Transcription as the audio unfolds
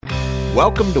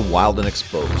Welcome to Wild and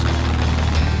Exposed,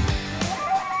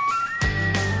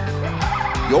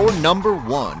 your number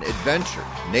one adventure,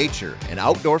 nature, and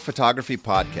outdoor photography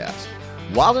podcast.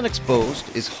 Wild and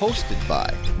Exposed is hosted by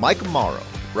Mike Amaro,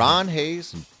 Ron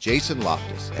Hayes, Jason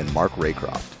Loftus, and Mark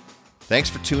Raycroft. Thanks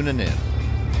for tuning in.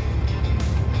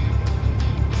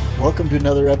 Welcome to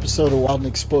another episode of Wild and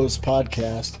Exposed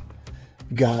podcast.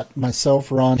 Got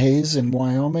myself, Ron Hayes in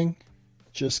Wyoming.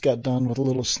 Just got done with a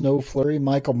little snow flurry.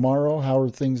 Michael Morrow, how are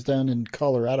things down in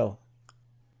Colorado?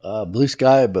 Blue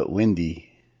sky, but windy.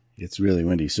 It's really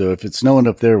windy. So if it's snowing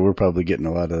up there, we're probably getting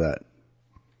a lot of that.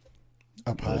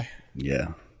 Up high?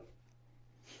 Yeah.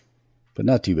 But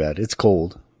not too bad. It's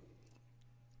cold.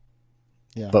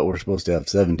 Yeah. But we're supposed to have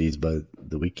 70s by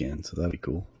the weekend, so that'd be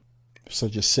cool. So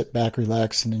just sit back,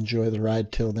 relax, and enjoy the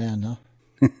ride till then, huh?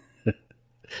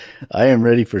 I am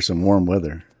ready for some warm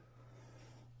weather.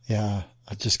 Yeah.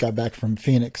 I just got back from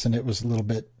Phoenix, and it was a little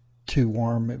bit too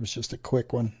warm. It was just a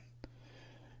quick one.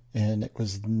 And it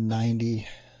was 90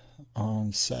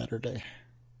 on Saturday.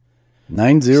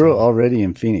 9-0 already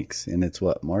in Phoenix, and it's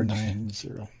what, March?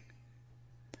 9-0.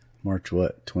 March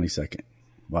what? 22nd.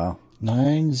 Wow.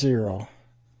 9-0.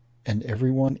 And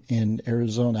everyone in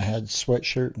Arizona had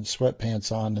sweatshirt and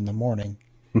sweatpants on in the morning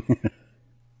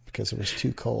because it was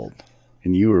too cold.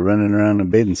 And you were running around in a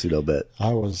bathing suit, I'll bet.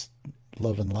 I was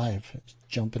loving life,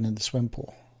 jumping in the swim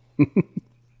pool.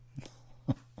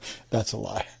 That's a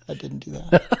lie. I didn't do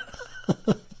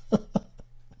that.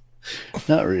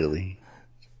 Not really.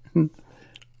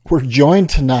 We're joined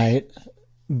tonight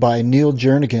by Neil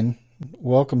Jernigan.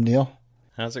 Welcome, Neil.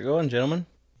 How's it going, gentlemen?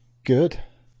 Good.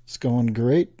 It's going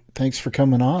great. Thanks for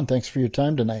coming on. Thanks for your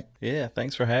time tonight. Yeah,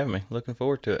 thanks for having me. Looking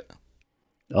forward to it.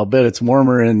 I'll bet it's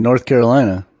warmer in North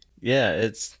Carolina. Yeah,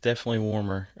 it's definitely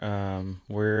warmer.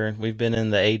 We've been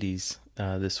in the 80s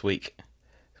this week,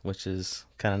 which is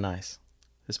kind of nice.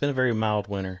 It's been a very mild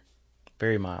winter.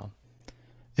 Very mild.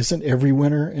 Isn't every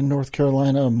winter in North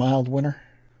Carolina a mild winter?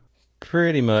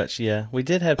 Pretty much, yeah. We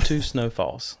did have 2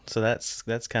 snowfalls, so that's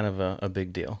kind of a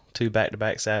big deal. 2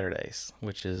 back-to-back Saturdays,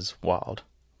 which is wild.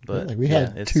 But really? We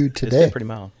yeah, had 2 today. It's been pretty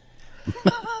mild.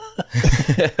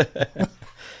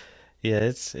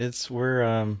 Yeah,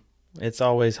 it's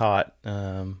always hot.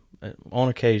 On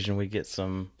occasion, we get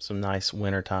some nice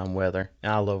wintertime weather.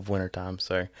 And I love wintertime,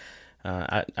 so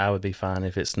I would be fine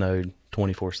if it snowed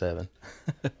 24/7.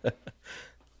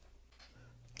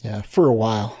 Yeah, for a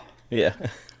while. Yeah.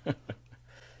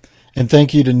 And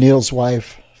thank you to Neil's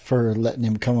wife for letting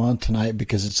him come on tonight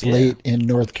because it's late in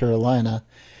North Carolina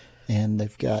and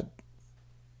they've got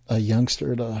a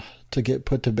youngster to get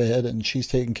put to bed and she's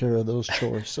taking care of those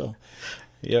chores. So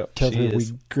Yep, tell her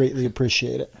we greatly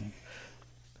appreciate it.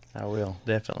 I will,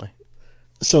 definitely.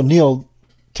 So Neil,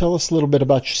 tell us a little bit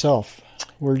about yourself.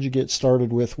 Where did you get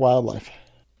started with wildlife?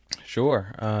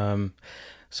 Sure.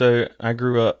 So I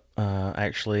grew up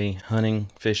actually hunting,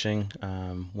 fishing.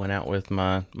 Went out with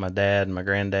my dad and my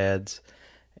granddads,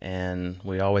 and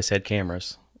we always had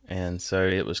cameras. And so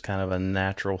it was kind of a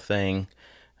natural thing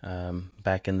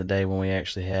back in the day when we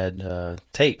actually had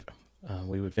tape.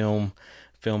 We would film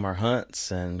our hunts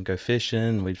and go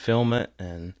fishing. We'd film it,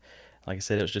 and like I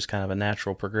said, it was just kind of a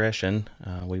natural progression.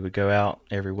 We would go out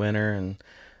every winter and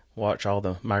watch all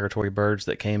the migratory birds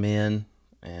that came in,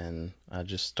 and I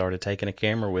just started taking a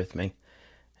camera with me.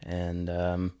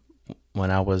 And when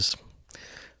I was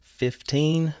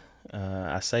 15,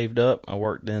 I saved up. I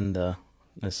worked in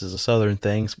this is a southern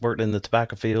thing, worked in the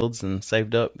tobacco fields and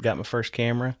saved up, got my first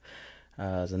camera. It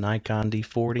was a Nikon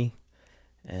D40.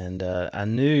 And I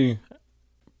knew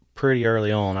pretty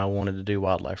early on I wanted to do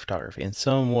wildlife photography in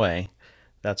some way.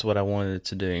 That's what I wanted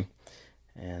to do.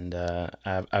 And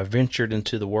I ventured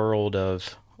into the world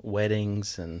of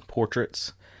weddings and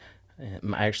portraits.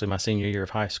 Actually, my senior year of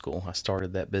high school, I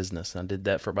started that business. And I did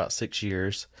that for about 6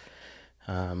 years.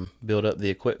 Built up the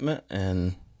equipment,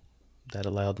 and that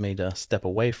allowed me to step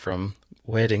away from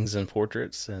weddings and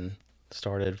portraits and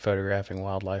started photographing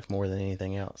wildlife more than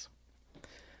anything else.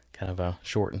 Kind of a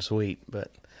short and sweet,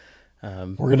 but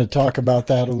we're going to talk about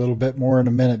that a little bit more in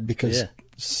a minute because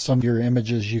some of your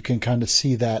images, you can kind of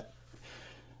see that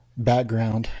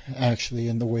background actually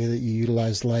in the way that you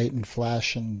utilize light and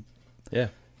flash and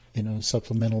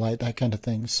supplemental light, that kind of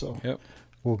thing. So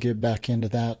we'll get back into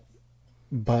that.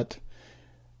 But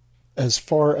as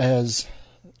far as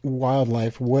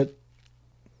wildlife,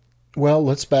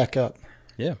 let's back up.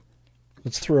 Yeah.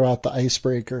 Let's throw out the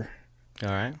icebreaker. All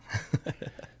right.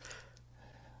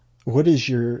 What is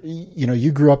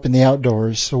you grew up in the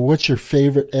outdoors, so what's your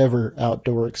favorite ever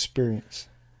outdoor experience?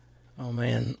 Oh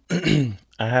man,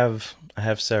 I have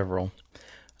several,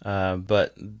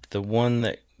 but the one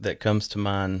that comes to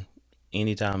mind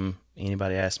anytime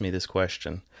anybody asks me this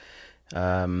question.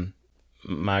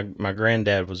 My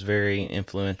granddad was very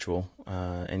influential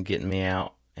in getting me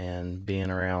out and being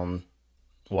around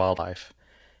wildlife.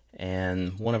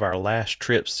 And one of our last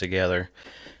trips together,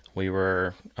 we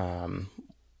were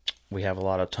we have a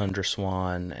lot of tundra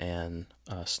swan and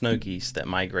snow geese that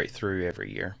migrate through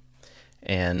every year.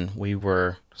 And we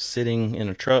were sitting in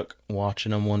a truck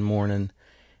watching them one morning,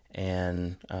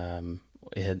 and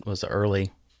it was an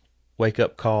early wake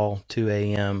up call, 2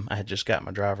 a.m. I had just got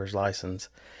my driver's license.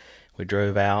 We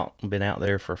drove out, been out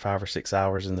there for 5 or 6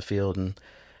 hours in the field, and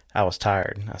I was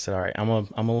tired. I said, all right, I'm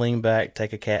gonna lean back,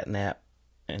 take a cat nap,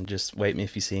 and just wait me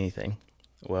if you see anything.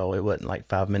 Well, it wasn't like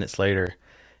 5 minutes later,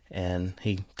 and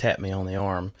he tapped me on the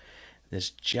arm. This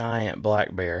giant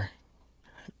black bear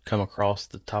come across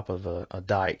the top of a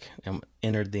dike and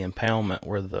entered the impoundment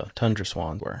where the tundra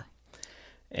swans were.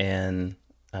 And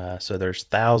so there's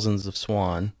thousands of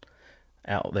swan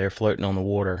out there floating on the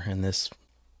water, and this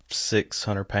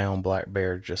 600-pound black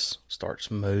bear just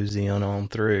starts moseying on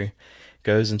through,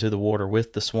 goes into the water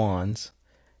with the swans,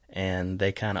 and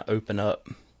they kind of open up,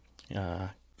 kind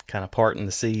of parting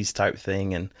the seas type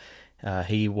thing, and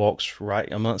he walks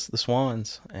right amongst the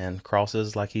swans and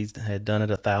crosses like he had done it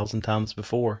 1,000 times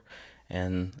before.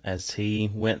 And as he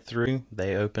went through,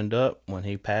 they opened up. When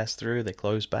he passed through, they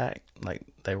closed back. Like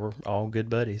they were all good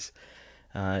buddies.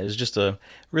 It was just a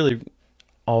really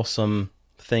awesome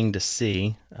thing to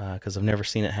see, because I've never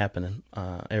seen it happen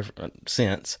ever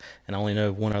since, and I only know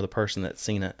of one other person that's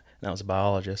seen it, and that was a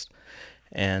biologist.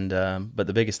 And but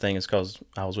the biggest thing is because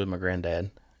I was with my granddad,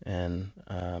 and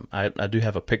I do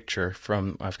have a picture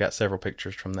I've got several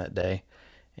pictures from that day,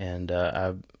 and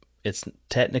it's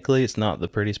not the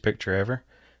prettiest picture ever,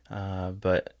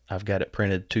 but I've got it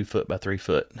printed 2 foot by 3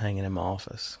 foot hanging in my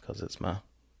office because it's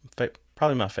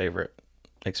probably my favorite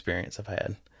experience I've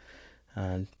had.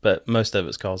 But most of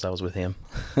it's because I was with him.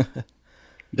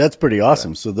 That's pretty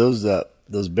awesome. So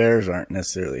those bears aren't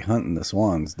necessarily hunting the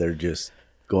swans; they're just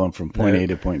going from point A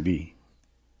to point B.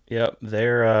 Yep,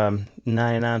 they're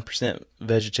 99%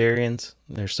 vegetarians.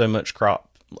 There's so much crop,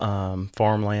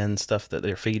 farmland stuff that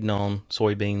they're feeding on,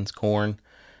 soybeans, corn,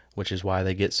 which is why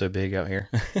they get so big out here.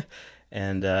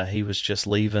 And he was just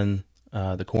leaving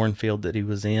the cornfield that he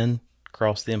was in,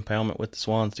 crossed the impoundment with the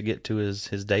swans to get to his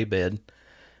day bed.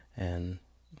 And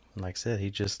like I said, he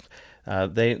just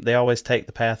they always take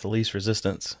the path of least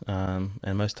resistance,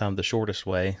 and most times the shortest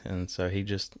way. And so he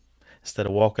just, instead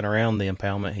of walking around the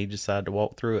impoundment, he decided to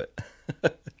walk through it.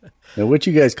 Now, what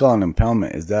you guys call an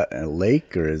impoundment? Is that a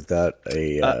lake, or is that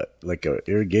a like a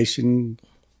irrigation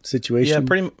situation?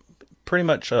 Yeah, pretty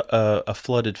much a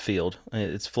flooded field.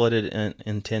 It's flooded and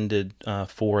intended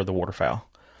for the waterfowl.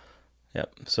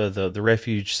 Yep. So the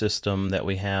refuge system that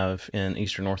we have in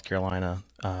eastern North Carolina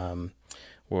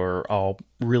were all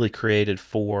really created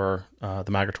for the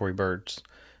migratory birds,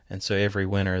 and so every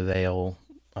winter they'll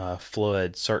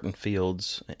flood certain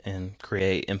fields and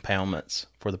create impoundments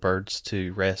for the birds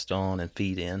to rest on and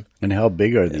feed in. And how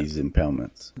big are these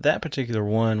impoundments? That particular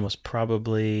one was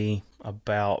probably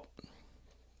about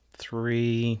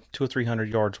 200 or 300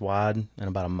 yards wide and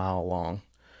about a mile long.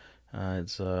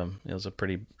 It was a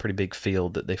pretty big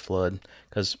field that they flood,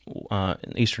 because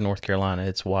in eastern North Carolina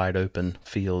it's wide open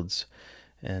fields,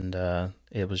 and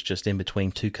it was just in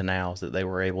between 2 canals that they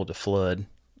were able to flood.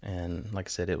 And like I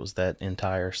said, it was that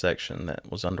entire section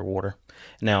that was underwater.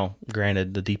 Now,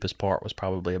 granted, the deepest part was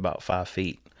probably about 5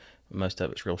 feet. Most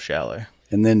of it's real shallow.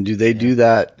 And then do they do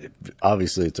that?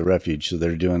 Obviously, it's a refuge, so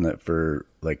they're doing that for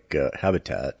like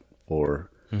habitat for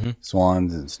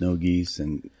swans and snow geese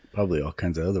and probably all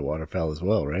kinds of other waterfowl as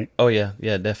well, right? Oh, yeah,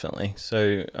 definitely.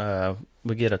 So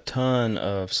we get a ton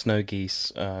of snow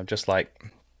geese, just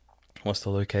like, what's the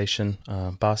location?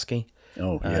 Bosque.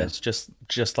 Oh, yeah. It's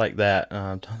just like that.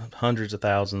 Hundreds of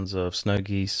thousands of snow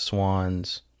geese,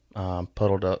 swans,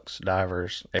 puddle ducks,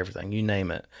 divers, everything. You name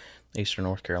it. Eastern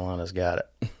North Carolina's got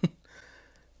it.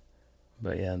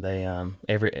 But yeah, they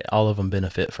all of them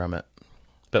benefit from it.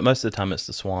 But most of the time it's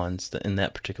the swans. In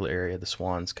that particular area, the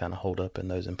swans kind of hold up in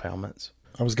those impoundments.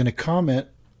 I was going to comment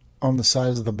on the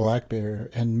size of the black bear,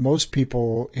 and most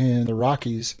people in the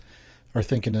Rockies are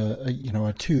thinking a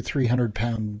 200-300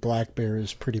 pound black bear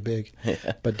is pretty big.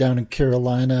 Yeah. But down in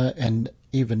Carolina and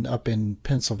even up in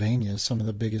Pennsylvania, some of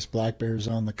the biggest black bears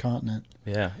on the continent.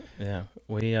 Yeah.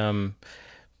 We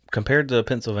compared to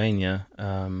Pennsylvania,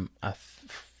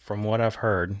 from what I've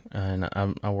heard, and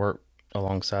I work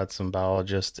alongside some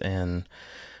biologists, and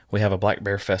we have a black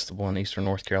bear festival in eastern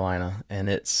North Carolina, and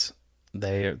it's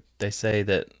They say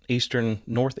that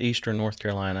northeastern North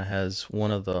Carolina has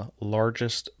one of the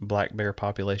largest black bear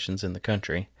populations in the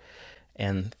country,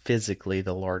 and physically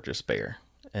the largest bear,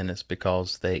 and it's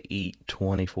because they eat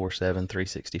 24/7,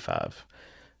 365.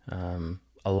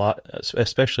 A lot,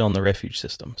 especially on the refuge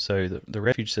system. So the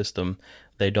refuge system,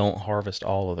 they don't harvest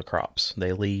all of the crops.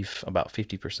 They leave about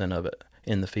 50% of it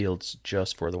in the fields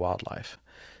just for the wildlife.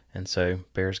 And so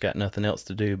bears got nothing else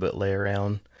to do but lay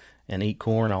around and eat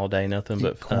corn all day, nothing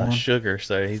but sugar.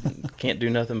 So he can't do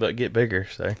nothing but get bigger.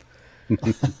 So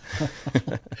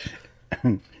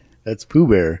That's Pooh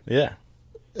Bear. yeah.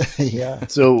 Yeah.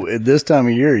 So at this time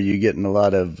of year, are you getting a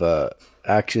lot of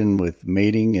action with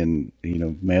mating and,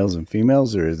 males and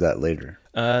females, or is that later?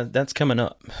 That's coming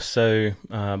up. So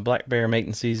black bear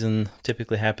mating season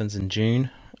typically happens in June.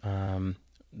 So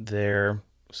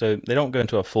they don't go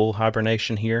into a full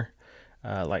hibernation here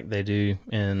like they do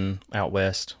in out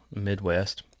west,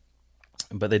 Midwest,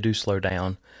 but they do slow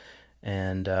down.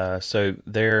 And so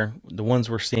the ones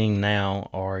we're seeing now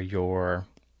are your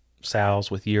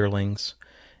sows with yearlings,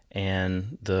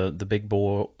 and the big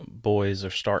boys are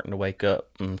starting to wake up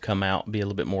and come out, be a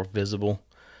little bit more visible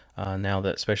now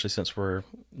that, especially since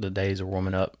the days are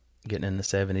warming up, getting in the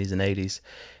 70s and 80s,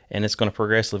 and it's going to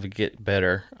progressively get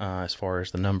better as far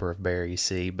as the number of bear you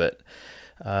see. But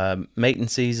mating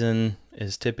season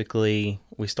is typically,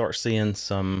 we start seeing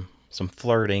some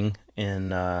flirting in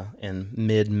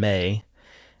mid-May,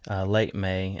 late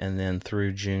May, and then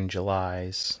through June, July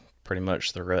is pretty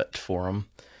much the rut for them.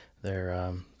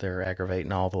 They're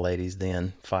aggravating all the ladies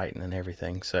then, fighting and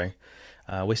everything. So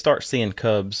we start seeing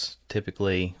cubs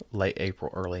typically late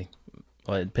April,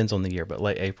 it depends on the year, but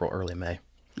late April, early May.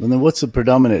 And then what's the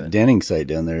predominant denning site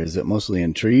down there? Is it mostly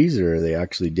in trees, or are they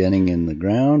actually denning in the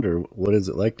ground, or what is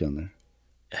it like down there?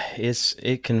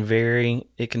 It can vary.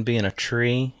 It can be in a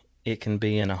tree. It can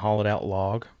be in a hollowed out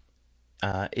log.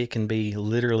 It can be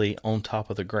literally on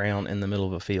top of the ground in the middle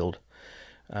of a field.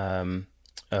 A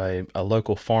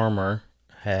local farmer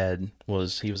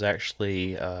was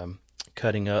actually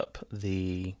cutting up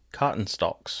the cotton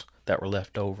stalks that were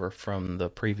left over from the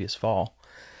previous fall,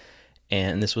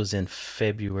 and this was in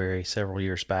February several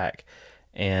years back.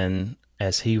 And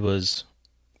as he was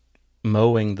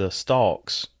mowing the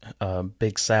stalks, a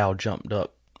big sow jumped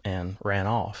up and ran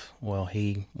off. Well,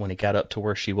 when he got up to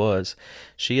where she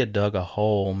had dug a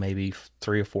hole maybe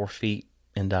 3 or 4 feet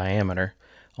in diameter,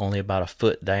 only about a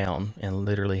foot down, and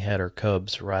literally had her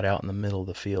cubs right out in the middle of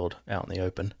the field, out in the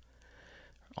open,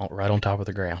 right on top of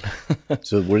the ground.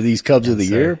 So were these cubs of the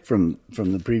year from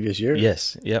the previous year?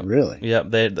 Yes. Yep. Really? Yep.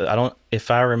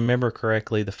 If I remember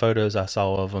correctly, the photos I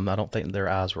saw of them, I don't think their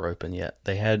eyes were open yet.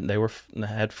 They had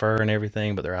fur and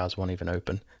everything, but their eyes weren't even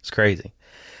open. It's crazy.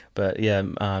 But yeah,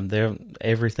 they're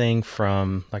everything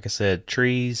from, like I said,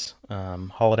 trees,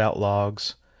 hollowed out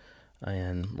logs,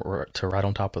 and to right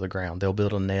on top of the ground. They'll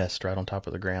build a nest right on top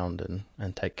of the ground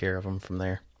and take care of them from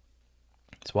there.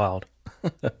 It's wild.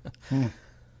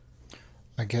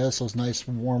 I guess those nice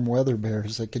warm weather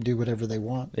bears, they can do whatever they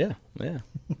want. Yeah, yeah.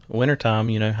 Wintertime,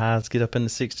 highs get up in the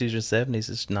 60s or 70s.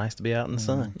 It's nice to be out in the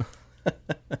sun.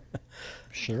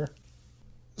 Sure.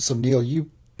 So Neil,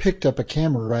 you picked up a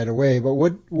camera right away, but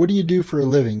what do you do for a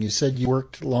living? You said you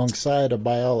worked alongside a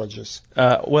biologist.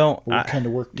 What kind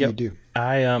of work do you do?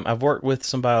 I've worked with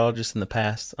some biologists in the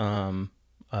past,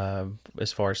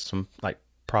 as far as some like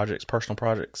personal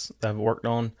projects that I've worked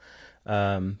on.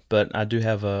 But I do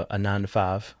have a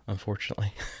 9-to-5,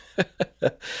 unfortunately.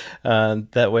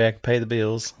 That way I can pay the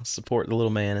bills, support the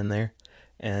little man in there.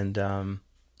 And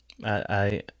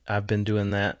I've been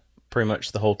doing that pretty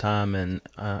much the whole time, and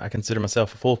I consider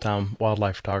myself a full-time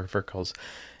wildlife photographer because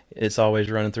it's always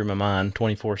running through my mind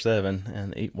 24/7,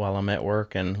 and while I'm at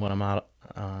work and when I'm out,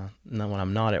 when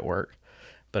I'm not at work.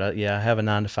 But I have a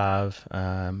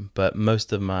 9-to-5. But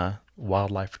most of my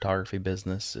wildlife photography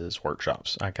business is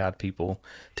workshops. I guide people,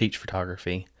 teach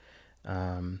photography,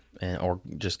 or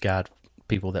just guide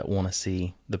people that want to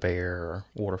see the bear or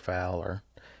waterfowl or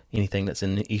anything that's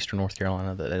in eastern North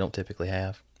Carolina that they don't typically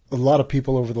have. A lot of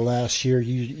people over the last year,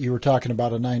 you were talking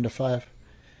about a 9-to-5.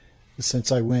 Since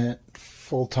I went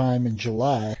full-time in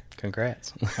July.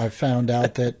 Congrats. I found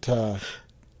out that the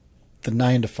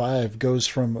 9-to-5 goes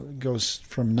from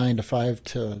 9-to-5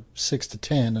 to 6 to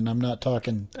 10, and I'm not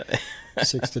talking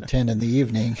 6 to 10 in the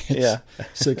evening. It's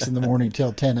 6 in the morning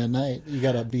till 10 at night. You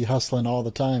got to be hustling all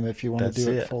the time if you want to do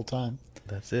it full time.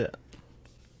 That's it.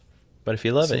 But if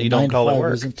you love it, you don't call it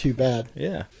work. 9-to-5 isn't too bad.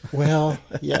 Yeah. Well,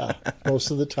 yeah,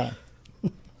 most of the time.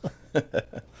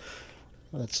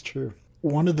 That's true.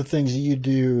 One of the things you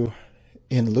do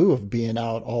in lieu of being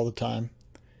out all the time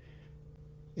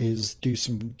is do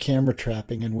some camera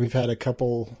trapping, and we've had a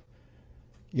couple,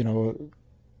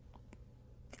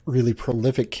 really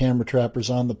prolific camera trappers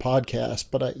on the podcast,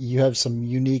 but you have some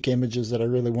unique images that I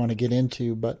really want to get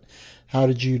into. But how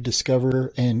did you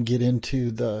discover and get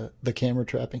into the camera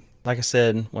trapping? Like I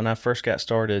said, when I first got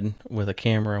started with a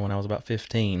camera when I was about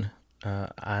 15,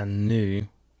 I knew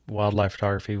wildlife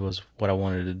photography was what I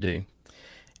wanted to do.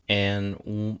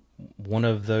 And one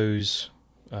of those,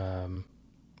 I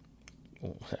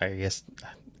guess,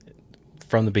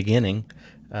 from the beginning,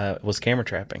 was camera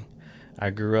trapping.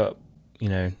 I grew up,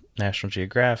 National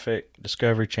Geographic,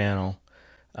 Discovery Channel.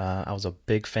 I was a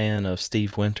big fan of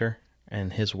Steve Winter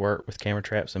and his work with camera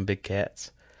traps and big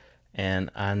cats. And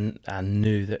I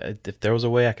knew that if there was a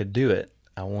way I could do it,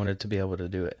 I wanted to be able to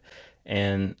do it.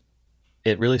 And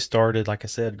it really started, like I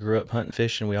said, grew up hunting,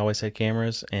 fishing. We always had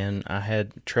cameras, and I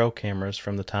had trail cameras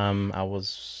from the time I was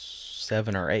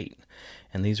 7 or 8.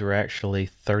 And these were actually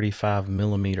 35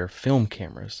 millimeter film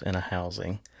cameras in a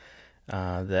housing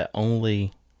that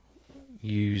only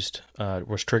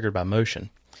was triggered by motion.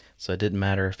 So it didn't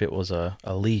matter if it was a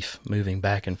leaf moving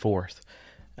back and forth.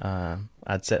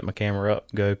 I'd set my camera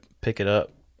up, go pick it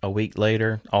up. A week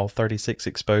later, all 36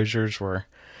 exposures were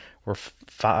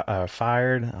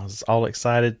fired. I was all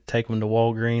excited, take them to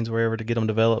Walgreens, wherever, to get them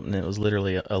developed, and it was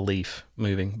literally a leaf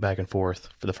moving back and forth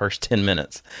for the first 10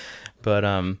 minutes. But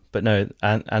no,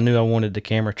 I knew I wanted to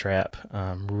camera trap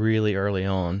really early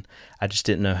on. I just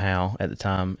didn't know how at the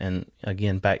time. And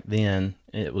again, back then,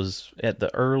 it was at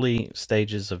the early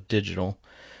stages of digital,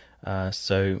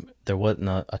 so there wasn't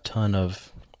a ton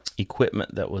of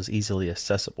equipment that was easily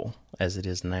accessible as it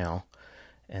is now.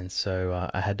 And so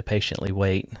I had to patiently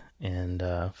wait, and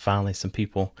finally some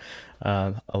people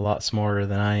a lot smarter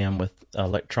than I am with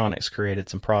electronics created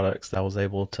some products that I was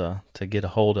able to get a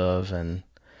hold of. And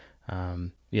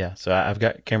so I've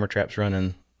got camera traps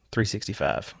running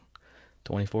 365,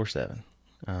 24/7.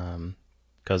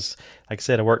 Because, like I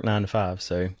said, I work 9 to 5,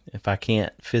 so if I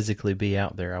can't physically be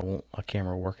out there, I want a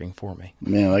camera working for me.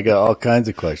 Man, I got all kinds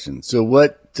of questions. So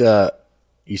what,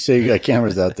 you say you got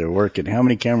cameras out there working. How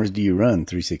many cameras do you run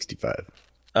 365?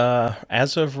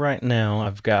 As of right now,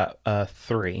 I've got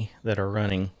 3 that are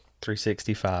running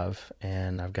 365,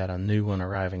 and I've got a new one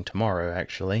arriving tomorrow,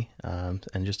 actually. And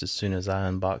just as soon as I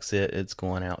unbox it, it's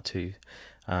going out too.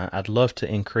 I'd love to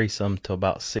increase them to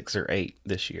about 6 or 8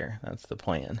 this year. That's the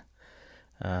plan.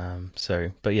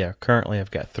 But yeah, currently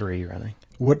I've got 3 running.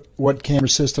 What camera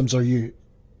systems are you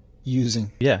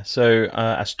using? Yeah, so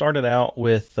I started out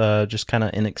with just kind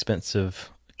of inexpensive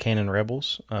Canon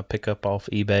Rebels, pick up off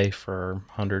eBay for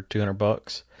 $100,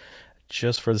 $200,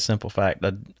 just for the simple fact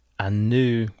that I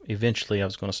knew eventually I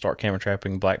was going to start camera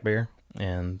trapping black bear,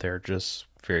 and they're just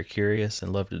very curious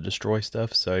and love to destroy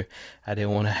stuff, so I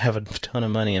didn't want to have a ton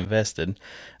of money invested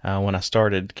when I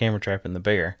started camera trapping the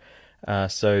bear.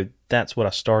 So that's what I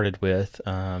started with.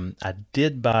 I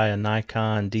did buy a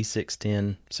Nikon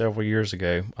D610 several years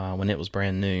ago when it was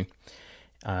brand new.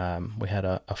 We had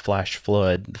a flash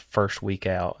flood the first week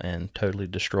out and totally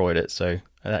destroyed it, so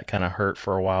that kind of hurt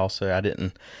for a while, so I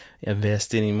didn't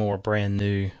invest any more brand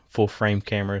new full frame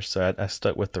cameras, so I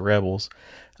stuck with the Rebels.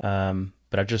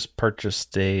 But I just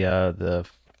purchased the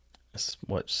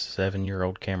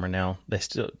 7-year-old camera now.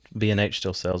 B&H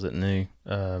still sells it new.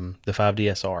 The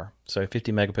 5DSR, so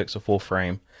 50 megapixel full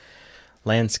frame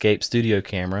landscape studio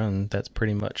camera, and that's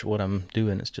pretty much what I'm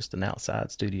doing. It's just an outside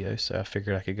studio, so I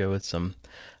figured I could go with some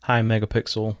high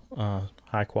megapixel,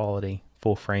 high quality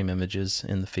full frame images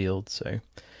in the field. So,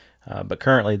 but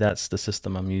currently that's the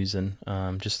system I'm using.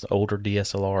 Just older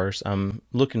DSLRs. I'm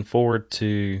looking forward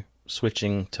to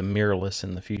switching to mirrorless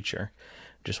in the future.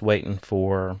 Just waiting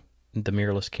for the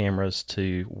mirrorless cameras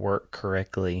to work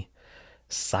correctly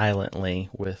silently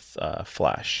with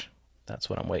flash. That's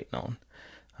what I'm waiting on,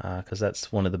 because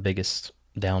that's one of the biggest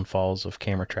downfalls of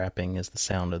camera trapping is the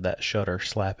sound of that shutter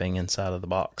slapping inside of the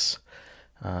box.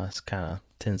 It's kind of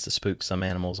tends to spook some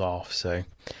animals off, so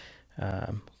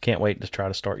can't wait to try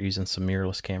to start using some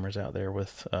mirrorless cameras out there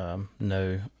with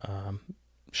no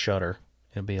shutter.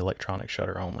 It'll be electronic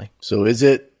shutter only. So is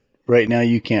it right now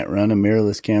you can't run a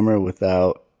mirrorless camera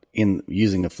without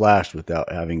using a flash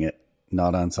without having it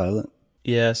not on silent?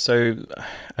 Yeah, so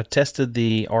I tested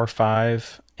the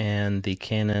R5 and the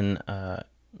Canon,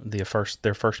 their first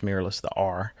mirrorless, the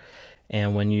R,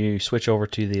 and when you switch over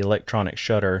to the electronic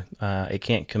shutter,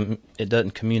 it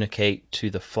doesn't communicate to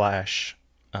the flash,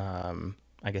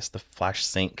 I guess the flash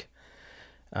sync,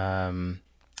 in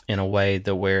a way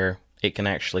that where it can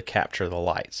actually capture the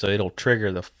light. So it'll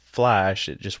trigger the flash,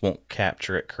 it just won't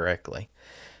capture it correctly.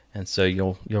 And so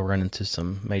you'll run into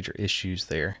some major issues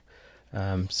there.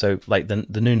 So like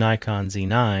the new Nikon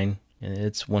Z9,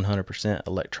 it's 100%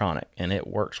 electronic and it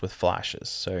works with flashes.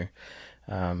 So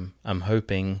I'm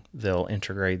hoping they'll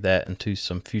integrate that into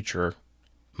some future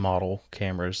model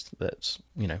cameras that's,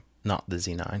 not the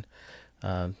Z9.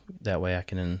 That way I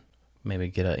can maybe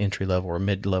get an entry-level or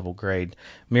mid-level grade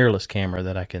mirrorless camera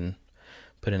that I can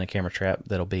put in a camera trap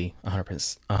that'll be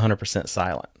 100%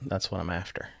 silent. That's what I'm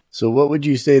after. So what would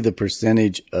you say the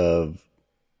percentage of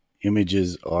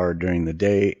images are during the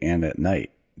day and at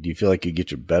night? Do you feel like you get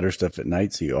your better stuff at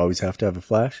night, so you always have to have a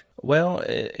flash? Well,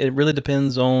 it really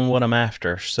depends on what I'm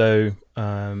after. So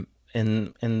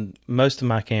in most of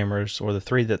my cameras, or the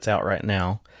 3 that's out right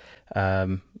now,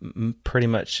 pretty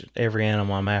much every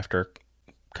animal I'm after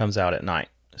comes out at night.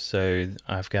 So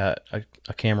I've got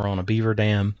a camera on a beaver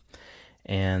dam,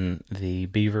 and the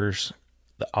beavers,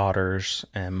 the otters,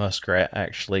 and muskrat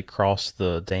actually cross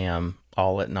the dam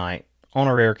all at night. On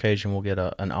a rare occasion, we'll get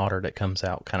an otter that comes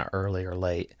out kind of early or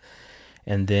late.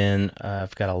 And then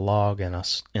I've got a log in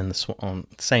the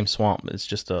same swamp. It's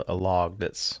just a log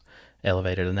that's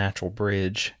elevated, a natural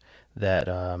bridge that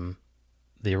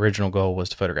the original goal was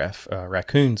to photograph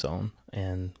raccoons on,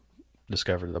 and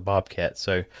discovered the bobcat.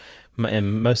 So,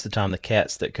 and most of the time, the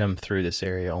cats that come through this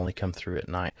area only come through at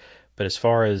night. But as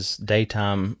far as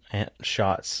daytime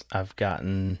shots, I've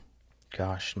gotten,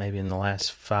 maybe in the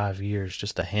last 5 years,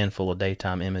 just a handful of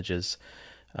daytime images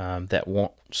that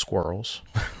want squirrels.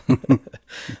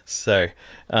 So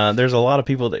there's a lot of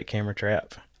people that camera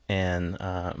trap, and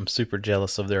I'm super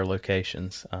jealous of their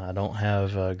locations. I don't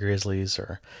have grizzlies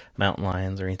or mountain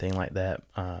lions or anything like that.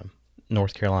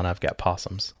 North Carolina, I've got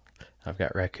possums, I've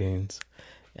got raccoons,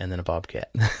 and then a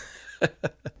bobcat.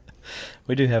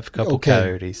 We do have a couple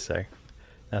coyotes, so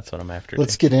that's what I'm after.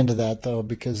 Let's get into that, though,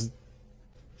 because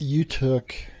you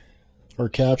took or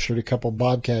captured a couple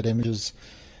bobcat images.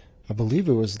 I believe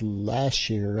it was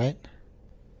last year, right?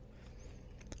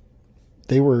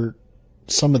 They were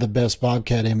some of the best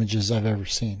bobcat images I've ever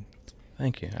seen.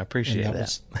 Thank you. I appreciate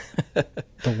that.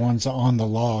 The ones on the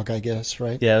log, I guess,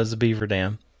 right? Yeah, it was a beaver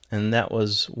dam. And that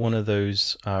was one of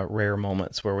those rare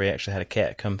moments where we actually had a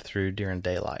cat come through during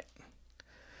daylight.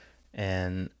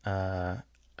 And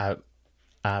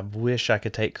I wish I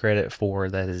could take credit for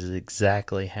that is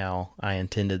exactly how I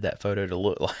intended that photo to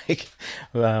look like,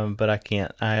 but I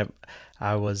can't.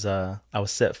 I was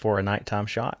set for a nighttime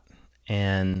shot,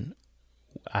 and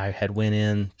I had went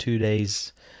in 2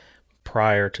 days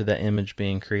prior to that image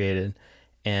being created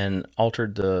and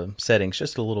altered the settings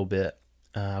just a little bit.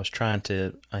 I was trying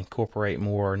to incorporate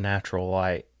more natural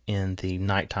light in the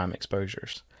nighttime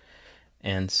exposures,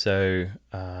 and so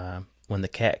when the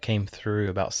cat came through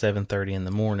about 7:30 in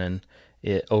the morning,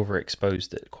 it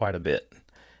overexposed it quite a bit.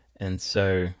 And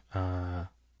so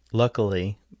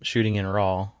luckily, shooting in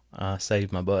RAW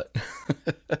saved my butt.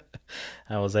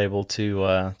 I was able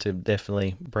to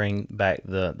definitely bring back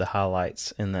the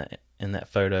highlights in that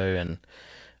photo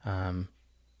and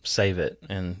save it,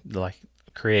 and like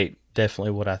create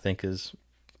definitely what I think is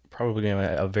probably going to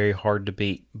be a very hard to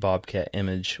beat bobcat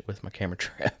image with my camera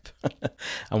trap.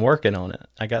 I'm working on it.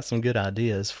 I got some good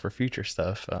ideas for future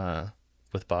stuff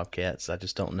with bobcats. I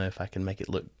just don't know if I can make it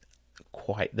look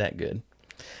quite that good.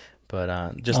 But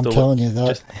I'm telling you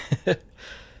that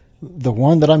the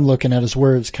one that I'm looking at is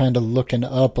where it's kind of looking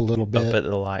up a little bit. Up at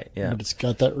the light, yeah. But it's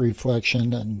got that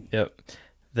reflection and. Yep.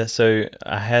 So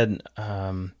I had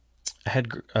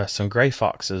some gray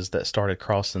foxes that started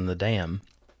crossing the dam.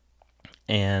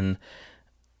 And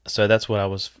so that's what I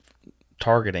was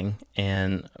targeting,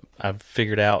 and I've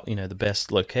figured out, the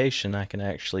best location. I can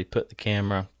actually put the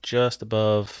camera just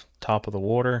above top of the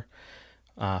water,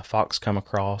 fox come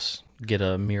across, get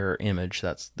a mirror image.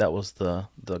 That was the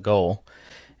goal,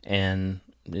 and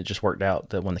it just worked out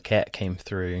that when the cat came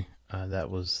through, that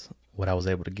was what I was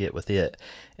able to get with it.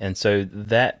 And so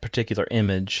that particular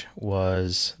image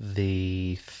was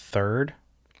the third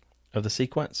of the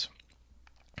sequence.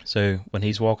 So when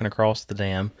he's walking across the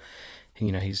dam,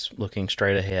 he's looking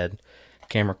straight ahead.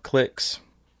 Camera clicks.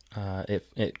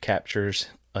 It captures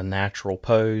a natural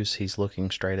pose. He's looking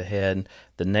straight ahead.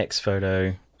 The next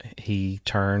photo, he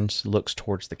turns, looks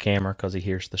towards the camera because he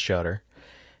hears the shutter.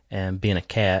 And being a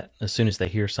cat, as soon as they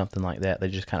hear something like that, they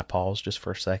just kind of pause just for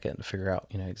a second to figure out,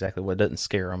 exactly what. It doesn't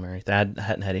scare them or anything. I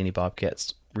hadn't had any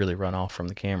bobcats really run off from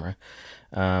the camera.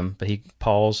 But he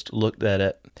paused, looked at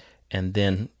it. And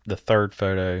then the third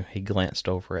photo, he glanced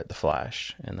over at the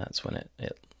flash, and that's when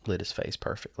it lit his face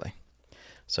perfectly.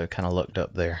 So kind of looked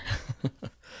up there.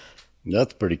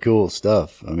 That's pretty cool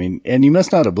stuff. I mean, and you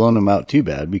must not have blown them out too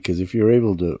bad, because if you were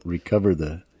able to recover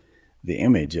the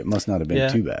image, it must not have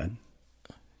been too bad.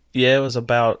 Yeah, it was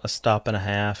about a stop and a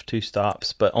half, 2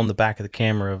 stops, but on the back of the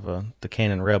camera of the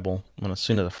Canon Rebel, as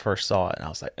soon as I first saw it, I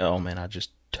was like, oh man, I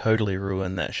just totally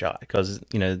ruined that shot because,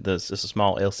 this is a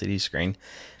small LCD screen,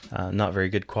 not very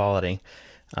good quality.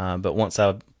 But once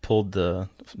I pulled the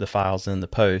files in the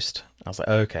post, I was like,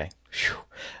 okay, whew,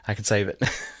 I can save it.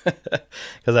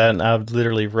 Because I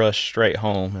literally rushed straight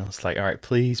home and I was like, all right,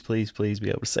 please, please, please be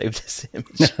able to save this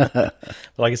image. But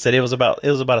like I said, it was about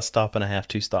a stop and a half,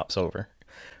 2 stops over.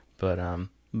 But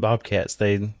Bobcats,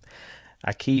 I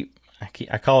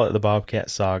call it the Bobcat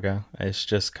saga. It's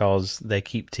just cause they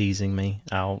keep teasing me.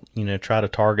 I'll try to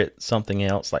target something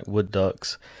else like wood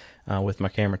ducks with my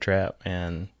camera trap,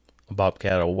 and a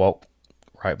bobcat will walk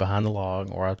right behind the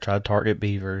log, or I'll try to target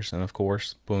beavers, and of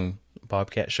course, boom,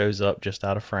 bobcat shows up just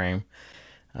out of frame.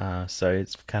 So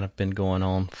it's kind of been going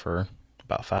on for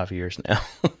about 5 years now.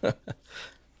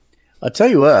 I'll tell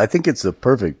you what, I think it's the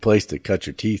perfect place to cut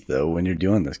your teeth, though, when you're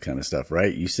doing this kind of stuff,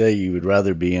 right? You say you would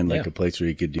rather be in like a place where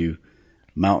you could do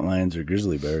mountain lions or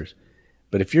grizzly bears.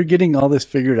 But if you're getting all this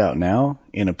figured out now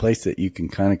in a place that you can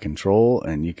kind of control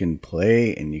and you can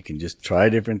play and you can just try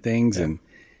different things, and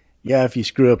if you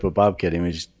screw up a bobcat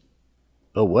image,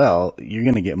 oh well, you're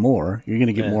going to get more. You're going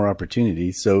to get more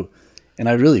opportunities. So, and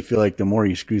I really feel like the more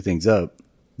you screw things up,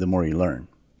 the more you learn.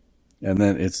 And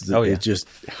then it just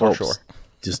helps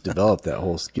just develop that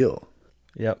whole skill.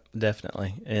 Yep,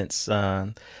 definitely. It's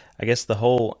I guess the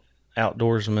whole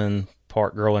outdoorsman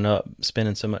part growing up,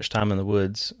 spending so much time in the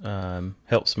woods,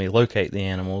 helps me locate the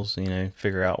animals,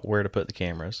 figure out where to put the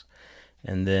cameras.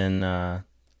 And then,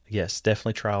 yes,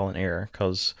 definitely trial and error,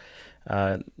 because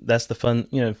that's the fun,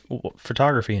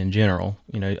 photography in general.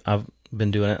 I've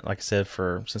been doing it, like I said,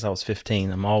 since I was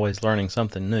 15. I'm always learning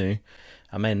something new.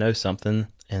 I may know something,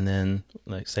 and then,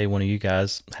 like, say one of you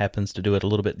guys happens to do it a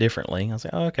little bit differently. I was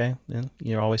like, oh, okay. And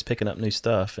you're always picking up new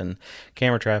stuff. And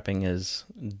camera trapping is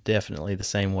definitely the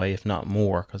same way, if not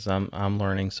more, because I'm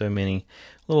learning so many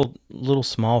little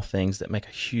small things that make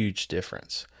a huge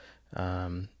difference.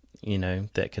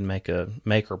 That can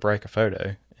make or break a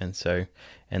photo.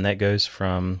 And that goes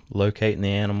from locating the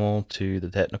animal to the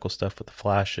technical stuff with the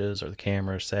flashes or the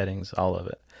camera settings, all of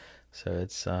it. So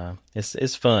it's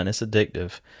fun. It's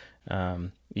addictive.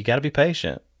 You got to be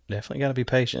patient. Definitely got to be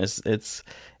patient. It's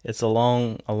a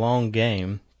long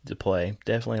game to play.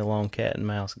 Definitely a long cat and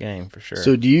mouse game for sure.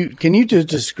 So can you just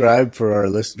describe for our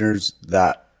listeners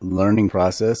that learning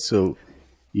process? So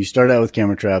you start out with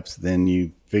camera traps, then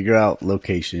you figure out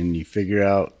location, you figure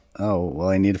out, oh, well,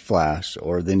 I need a flash,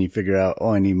 or then you figure out,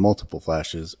 oh, I need multiple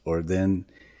flashes, or then,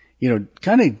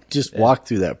 kind of just walk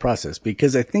through that process,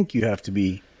 because I think you have to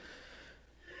be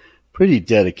pretty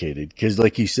dedicated, because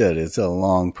like you said, it's a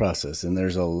long process and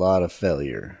there's a lot of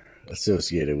failure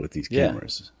associated with these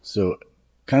cameras. So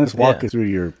kind of walk us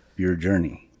through your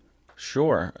journey.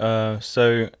 Sure.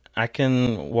 So I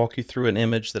can walk you through an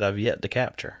image that I've yet to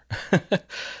capture.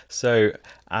 So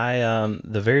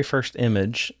the very first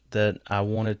image that I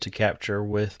wanted to capture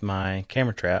with my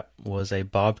camera trap was a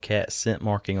bobcat scent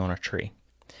marking on a tree.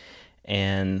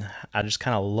 And I just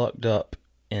kind of lucked up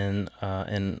and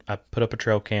I put up a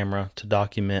trail camera to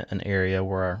document an area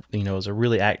where, it was a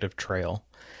really active trail.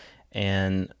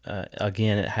 And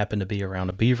again, it happened to be around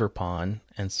a beaver pond.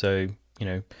 And so,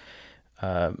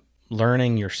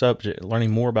 learning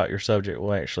more about your subject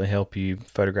will actually help you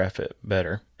photograph it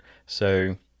better.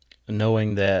 So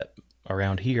knowing that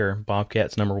around here,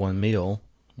 bobcat's number one meal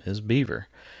is beaver.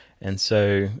 And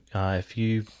so if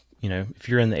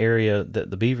you're in the area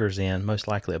that the beaver's in, most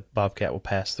likely a bobcat will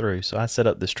pass through. So I set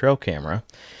up this trail camera,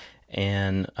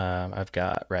 and I've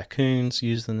got raccoons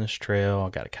using this trail.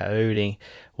 I've got a coyote.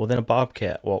 Well, then a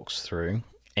bobcat walks through,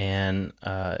 and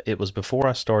it was before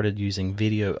I started using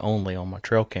video only on my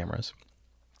trail cameras.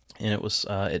 And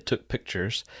it took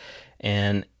pictures,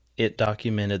 and it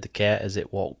documented the cat as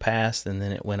it walked past, and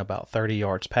then it went about 30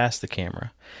 yards past the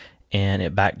camera, and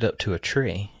it backed up to a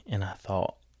tree. And I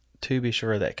thought, to be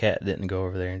sure that cat didn't go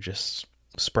over there and just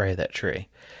spray that tree.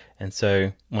 And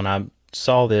so when I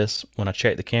saw this, when I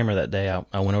checked the camera that day,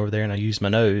 I went over there and I used my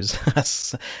nose.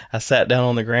 I sat down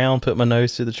on the ground, put my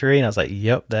nose to the tree, and I was like,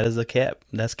 yep, that is a cat.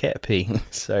 That's cat pee.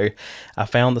 So I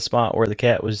found the spot where the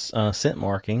cat was scent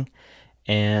marking,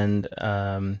 and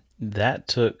that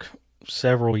took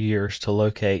several years to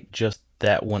locate just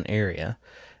that one area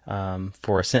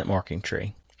for a scent marking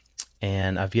tree.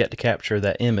 And I've yet to capture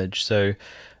that image. So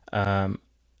I've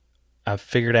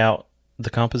figured out the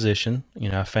composition.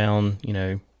 I found,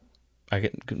 I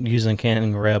get using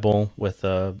Canon Rebel with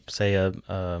say a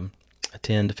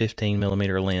 10 to 15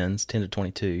 millimeter lens, 10 to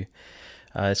 22.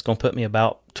 It's going to put me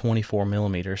about 24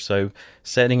 millimeters. So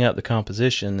setting up the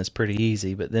composition is pretty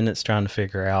easy, but then it's trying to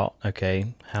figure out,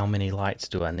 okay, how many lights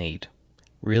do I need?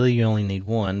 Really, you only need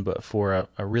one, but for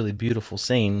a really beautiful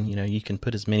scene, you can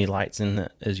put as many lights in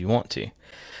it as you want to.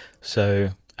 So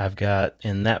I've got,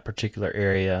 in that particular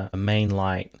area, a main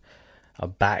light, a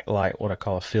backlight, what I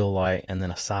call a fill light, and then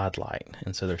a side light.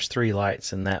 And so there's 3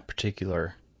 lights in that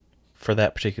particular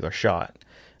shot.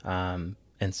 And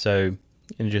so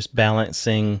just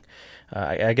balancing,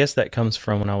 I guess that comes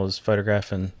from when I was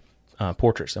photographing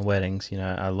portraits and weddings.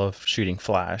 I love shooting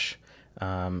flash,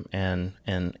 and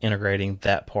integrating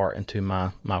that part into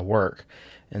my work.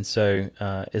 And so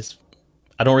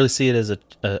I don't really see it as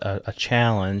a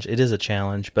challenge. It is a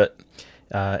challenge, but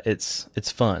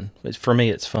it's fun. For me,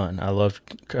 it's fun. I love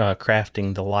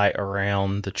crafting the light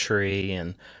around the tree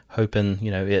and hoping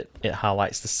it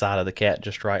highlights the side of the cat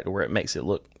just right to where it makes it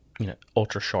look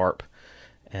ultra sharp.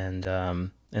 And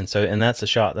that's a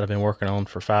shot that I've been working on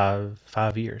for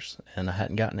five years, and I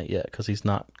hadn't gotten it yet because he's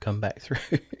not come back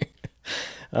through.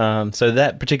 So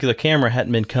that particular camera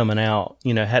hadn't been coming out,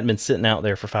 hadn't been sitting out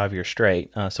there for 5 years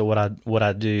straight. So what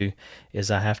I do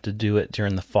is I have to do it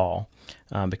during the fall,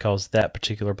 because that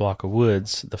particular block of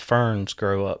woods, the ferns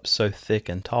grow up so thick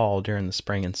and tall during the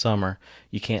spring and summer,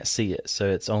 you can't see it. So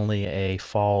it's only a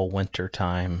fall, winter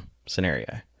time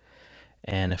scenario.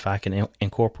 And if I can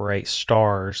incorporate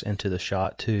stars into the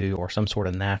shot too, or some sort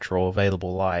of natural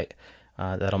available light,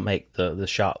 that'll make the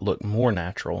shot look more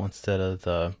natural instead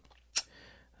of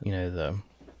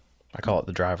I call it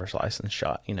the driver's license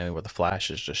shot, where the flash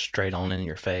is just straight on in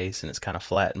your face and it's kind of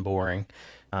flat and boring.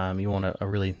 You want a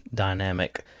really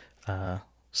dynamic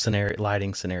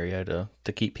lighting scenario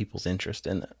to keep people's interest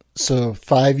in it. So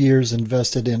 5 years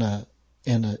invested in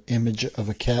an image of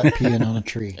a cat peeing on a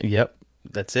tree. Yep,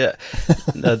 that's it.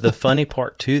 The funny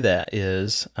part to that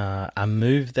is I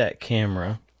moved that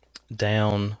camera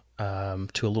down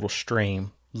to a little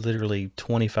stream, literally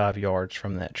 25 yards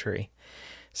from that tree.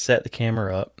 Set the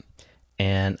camera up,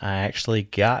 and I actually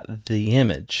got the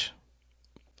image.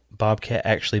 Bobcat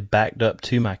actually backed up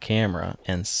to my camera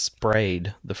and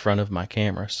sprayed the front of my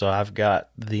camera, so I've got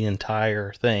the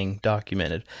entire thing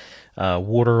documented,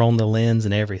 water on the lens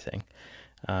and everything.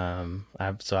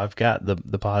 I've got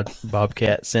the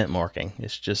Bobcat scent marking.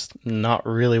 It's just not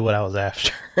really what I was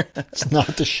after. It's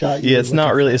not the shot. Yeah, it's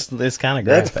not really. It's kind of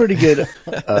That's pretty good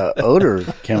odor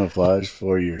camouflage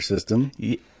for your system.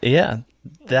 Yeah,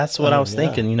 that's what I was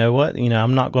thinking. You know what?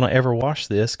 I'm not going to ever wash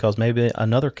this because maybe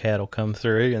another cat will come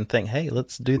through and think, hey,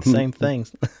 let's do the same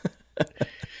things.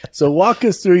 So walk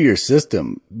us through your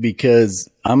system, because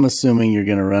I'm assuming you're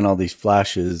going to run all these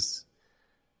flashes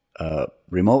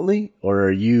remotely,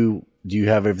 or do you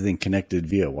have everything connected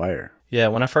via wire? Yeah,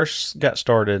 when I first got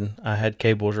started, I had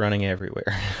cables running everywhere.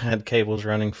 I had cables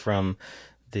running from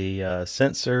the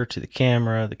sensor to the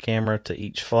camera to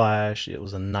each flash. It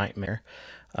was a nightmare.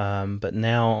 But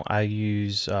now I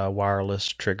use wireless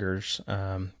triggers.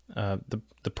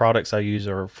 The products I use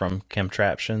are from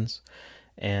Chemtraptions,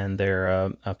 and they're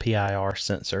a PIR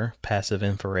sensor, passive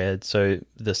infrared. So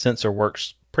the sensor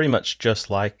works pretty much just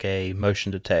like a motion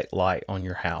detect light on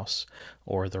your house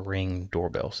or the Ring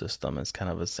doorbell system. It's kind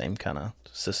of the same kind of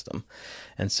system.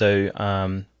 And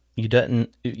so you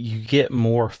get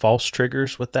more false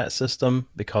triggers with that system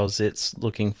because it's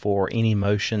looking for any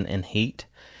motion and heat,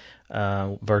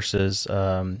 versus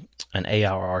an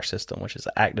AIR system, which is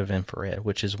active infrared,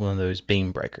 which is one of those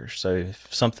beam breakers. So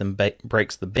if something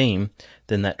breaks the beam,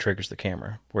 then that triggers the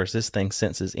camera. Whereas this thing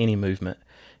senses any movement,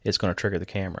 it's going to trigger the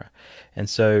camera. And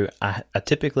so I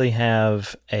typically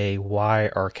have a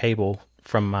wire or cable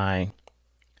from my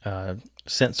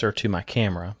sensor to my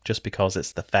camera, just because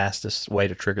it's the fastest way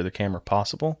to trigger the camera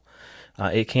possible.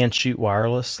 It can shoot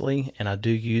wirelessly, and I do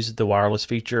use the wireless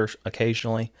feature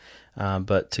occasionally.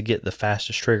 But to get the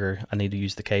fastest trigger, I need to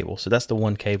use the cable. So that's the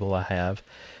one cable I have.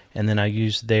 And then I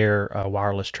use their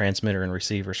wireless transmitter and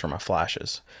receivers for my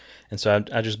flashes. And so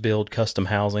I just build custom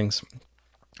housings.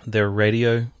 They're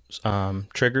radio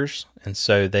triggers, and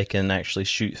so they can actually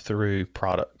shoot through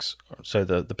products. So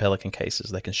the Pelican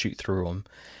cases, they can shoot through them,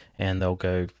 and they'll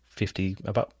go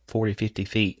about 40, 50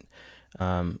 feet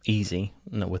easy,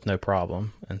 with no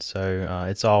problem. And so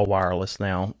it's all wireless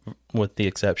now, with the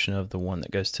exception of the one that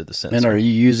goes to the sensor. And are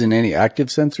you using any active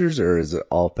sensors, or is it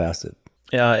all passive?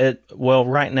 Well,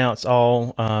 right now it's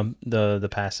all the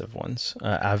passive ones.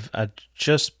 I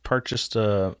just purchased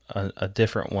a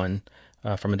different one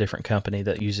from a different company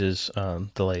that uses the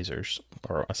lasers,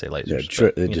 or I say lasers.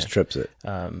 Yeah, it just trips it.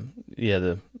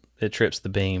 It trips the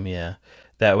beam. Yeah.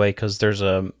 That way, because there's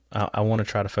I want to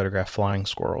try to photograph flying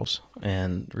squirrels,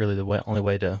 and really the only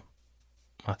way to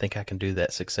I think I can do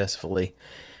that successfully.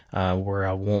 Where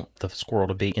I want the squirrel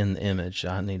to be in the image,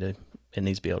 it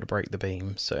needs to be able to break the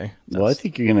beam. So, well, I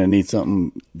think you're going to need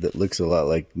something that looks a lot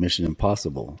like Mission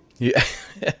Impossible. Yeah.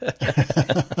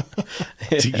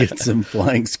 To get some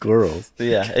flying squirrels.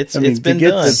 Yeah, it's been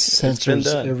done.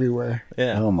 Sensors everywhere.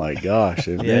 Yeah. Oh my gosh.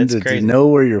 And yeah, then it's crazy. To know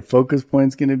where your focus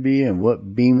point's going to be and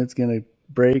what beam it's going to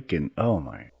break, and oh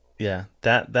my. Yeah,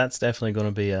 that's definitely going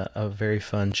to be a very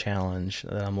fun challenge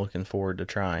that I'm looking forward to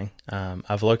trying.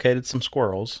 I've located some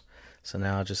squirrels, so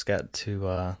now I just got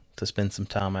to spend some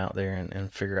time out there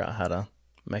and figure out how to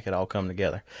make it all come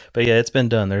together. But yeah, it's been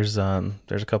done. There's a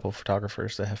couple of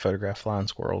photographers that have photographed flying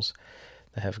squirrels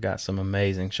that have got some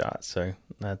amazing shots. So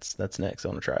that's next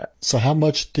on the track. So how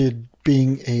much did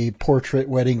being a portrait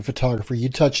wedding photographer, you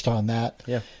touched on that,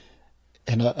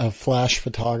 and a flash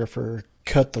photographer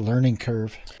cut the learning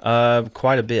curve?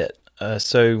 Quite a bit.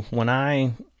 So when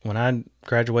I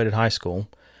graduated high school,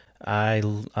 I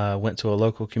went to a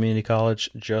local community college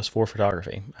just for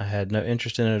photography. I had no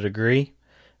interest in a degree.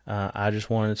 I just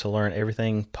wanted to learn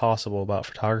everything possible about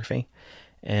photography.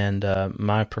 And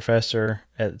my professor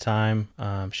at the time,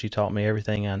 she taught me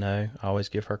everything I know. I always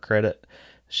give her credit.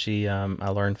 I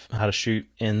learned how to shoot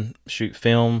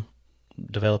film,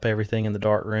 develop everything in the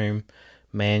darkroom,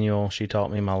 manual. She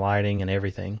taught me my lighting and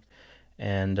everything.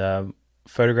 And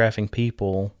photographing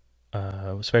people,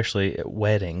 especially at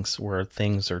weddings where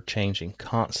things are changing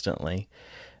constantly,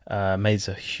 made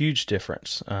a huge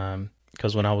difference.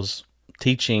 Because when I was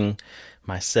teaching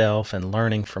myself and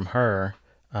learning from her,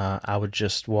 I would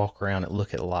just walk around and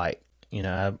look at light.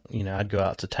 I'd go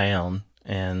out to town,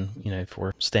 and if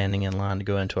we're standing in line to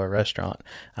go into a restaurant,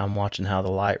 I'm watching how the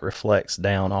light reflects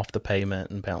down off the pavement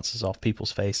and bounces off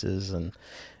people's faces, and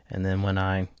then when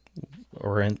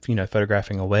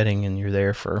photographing a wedding and you're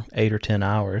there for 8 or 10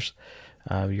 hours,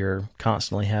 you're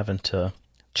constantly having to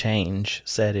change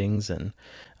settings and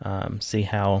see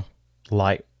how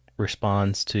light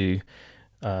responds to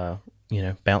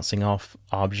bouncing off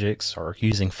objects or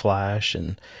using flash,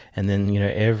 and then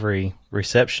every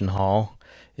reception hall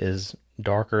is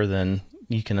darker than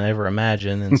you can ever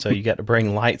imagine, and so you got to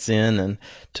bring lights in and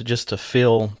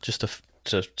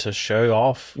to show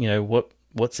off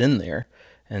what's in there.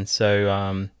 And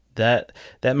so that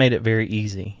made it very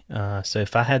easy. So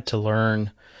if I had to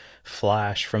learn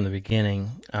flash from the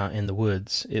beginning in the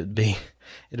woods, it'd be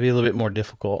a little bit more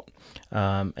difficult.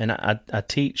 And I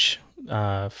teach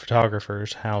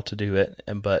photographers how to do it,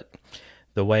 but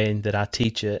the way that I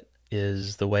teach it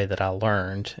is the way that I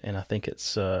learned, and I think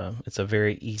it's a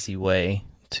very easy way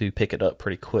to pick it up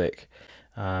pretty quick.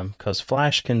 Because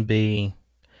flash can be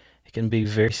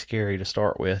very scary to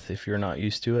start with if you're not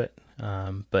used to it.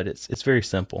 But it's very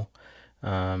simple.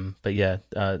 But yeah,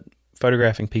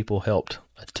 photographing people helped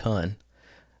a ton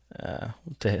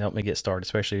to help me get started,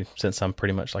 especially since I'm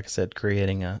pretty much, like I said,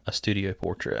 creating a studio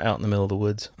portrait out in the middle of the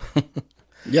woods.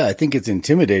 Yeah, I think it's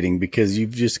intimidating because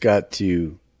you've just got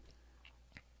to,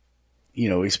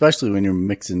 especially when you're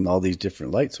mixing all these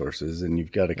different light sources, and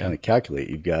you've got to kind of calculate.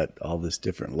 You've got all this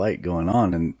different light going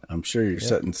on, and I'm sure you're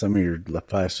setting some of your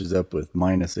flashes up with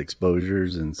minus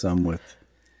exposures and some with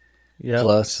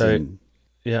plus. So,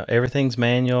 yeah, everything's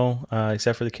manual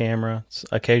except for the camera.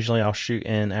 Occasionally I'll shoot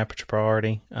in aperture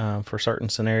priority for certain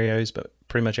scenarios, but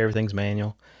pretty much everything's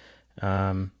manual.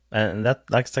 And that,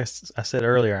 like I said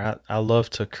earlier, I love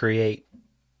to create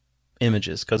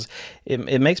images because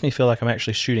it makes me feel like I'm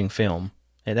actually shooting film.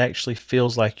 It actually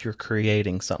feels like you're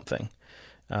creating something.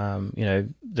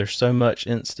 There's so much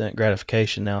instant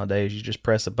gratification nowadays. You just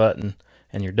press a button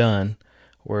and you're done.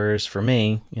 Whereas for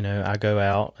me, I go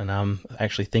out and I'm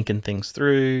actually thinking things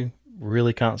through,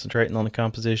 really concentrating on the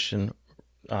composition,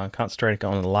 concentrating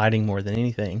on the lighting more than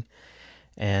anything.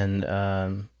 And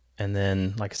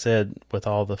then, like I said, with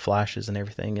all the flashes and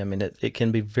everything, I mean, it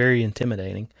can be very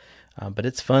intimidating, but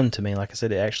it's fun to me. Like I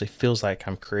said, it actually feels like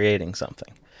I'm creating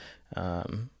something.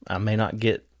 I may not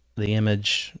get the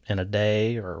image in a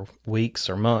day or weeks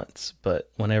or months,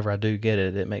 but whenever I do get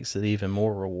it, it makes it even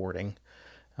more rewarding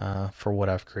for what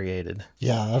I've created.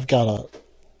 Yeah, I've got to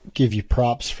give you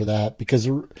props for that because,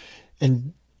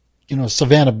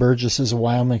 Savannah Burgess is a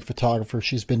Wyoming photographer.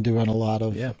 She's been doing a lot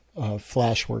of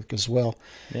flash work as well.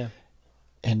 Yeah.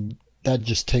 And that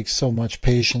just takes so much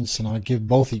patience, and I'll give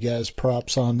both of you guys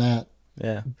props on that.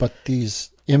 Yeah. But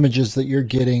these images that you're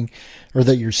getting or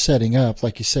that you're setting up,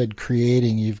 like you said,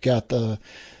 creating, you've got the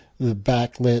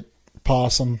backlit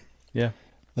possum. Yeah.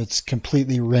 That's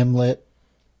completely rim lit.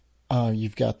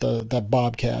 You've got that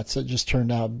bobcats that just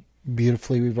turned out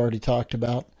beautifully. We've already talked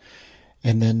about.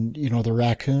 And then, the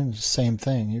raccoons, same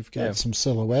thing. You've got some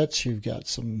silhouettes. You've got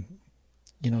some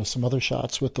some other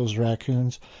shots with those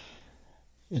raccoons.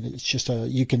 And it's just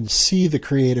you can see the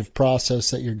creative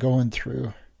process that you're going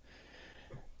through.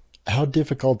 How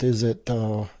difficult is it,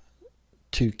 though,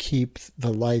 to keep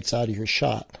the lights out of your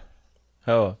shot?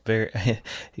 Oh, very,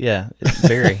 yeah,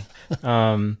 very.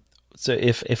 So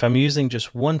if I'm using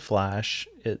just one flash,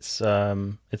 it's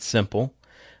simple,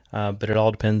 but it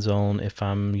all depends on if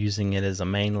I'm using it as a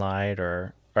main light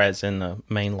or as in the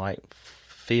main light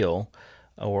feel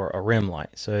or a rim light.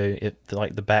 So if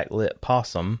like the backlit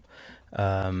possum,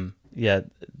 yeah,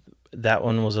 that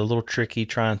one was a little tricky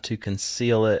trying to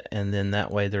conceal it, and then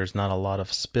that way there's not a lot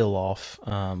of spill off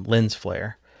lens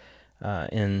flare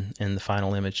in the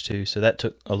final image too. So that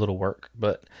took a little work,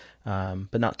 but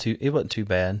not too. It wasn't too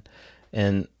bad.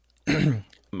 And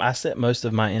I set most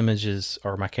of my images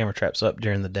or my camera traps up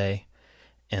during the day,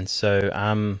 and so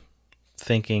I'm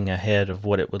thinking ahead of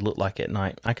what it would look like at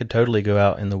night. I could totally go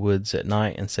out in the woods at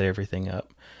night and set everything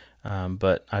up,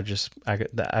 but I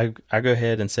go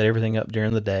ahead and set everything up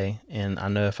during the day, and I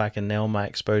know if I can nail my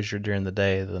exposure during the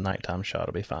day, the nighttime shot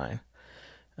will be fine.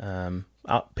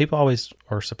 People always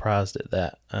are surprised at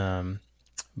that,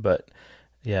 but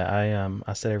yeah,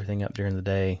 I set everything up during the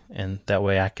day, and that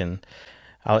way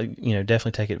I'll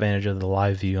definitely take advantage of the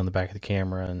live view on the back of the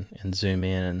camera and zoom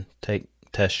in and take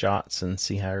test shots and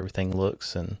see how everything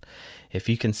looks. And if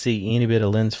you can see any bit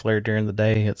of lens flare during the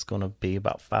day, it's going to be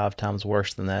about 5 times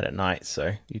worse than that at night.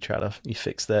 So you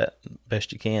fix that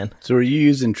best you can. So are you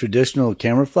using traditional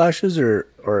camera flashes or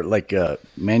like a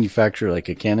manufacturer, like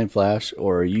a Canon flash,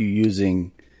 or are you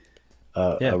using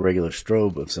a regular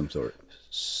strobe of some sort?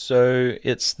 So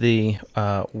it's the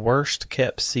worst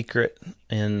kept secret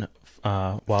in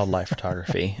wildlife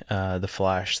photography, the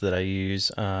flash that I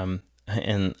use.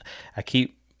 And I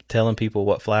keep telling people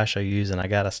what flash I use, and I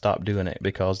got to stop doing it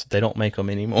because they don't make them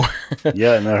anymore.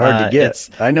 Yeah, and they're hard to get.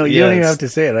 I know you don't even have to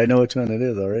say it. I know which one it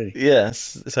is already.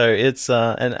 Yes. So it's,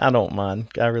 and I don't mind.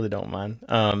 I really don't mind.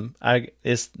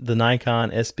 It's the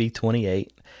Nikon SB28.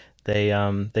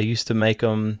 They used to make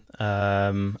them,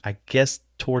 I guess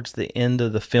towards the end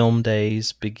of the film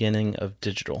days, beginning of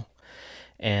digital.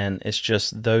 And it's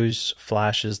just those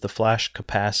flashes, the flash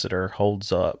capacitor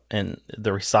holds up, and the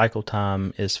recycle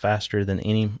time is faster than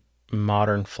any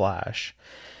modern flash.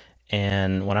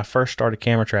 And when I first started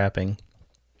camera trapping,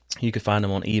 you could find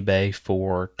them on eBay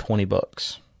for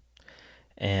 $20.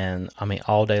 And I mean,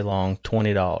 all day long,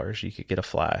 $20, you could get a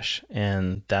flash.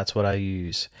 And that's what I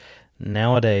use.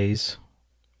 Nowadays,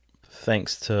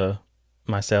 thanks to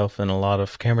myself and a lot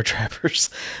of camera trappers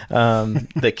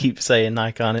that keep saying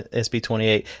Nikon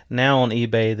SB28. Now on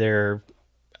eBay, they're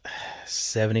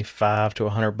 $75 to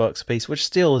 $100 a piece, which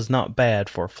still is not bad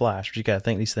for a flash. But you got to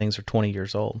think these things are 20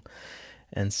 years old.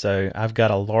 And so I've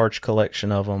got a large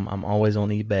collection of them. I'm always on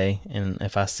eBay, and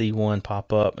if I see one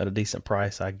pop up at a decent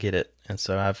price, I get it. And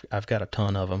so I've got a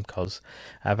ton of them because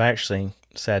I've actually,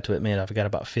 sad to admit, I've got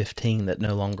about 15 that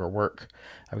no longer work.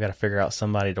 I've got to figure out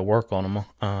somebody to work on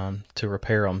them, to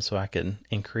repair them, so I can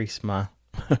increase my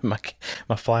my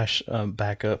flash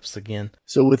backups again.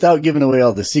 So without giving away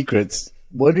all the secrets,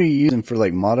 what are you using for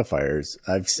like modifiers?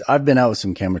 I've been out with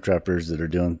some camera trappers that are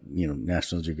doing,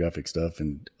 National Geographic stuff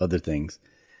and other things.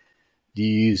 Do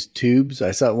you use tubes?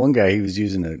 I saw one guy, he was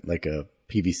using a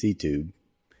PVC tube.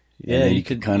 Yeah, you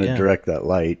could kind of direct that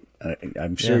light.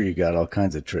 I'm sure you got all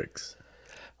kinds of tricks.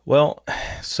 Well,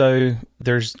 so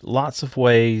there's lots of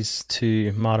ways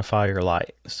to modify your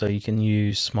light. So you can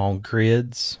use small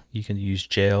grids, you can use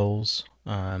gels,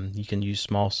 you can use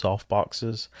small soft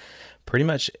boxes. Pretty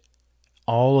much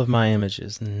all of my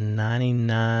images,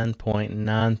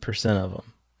 99.9% of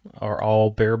them are all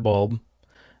bare bulb,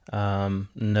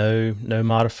 no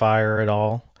modifier at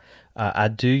all. I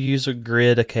do use a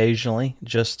grid occasionally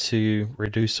just to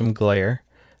reduce some glare,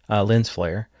 lens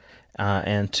flare.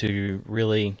 And to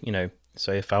really,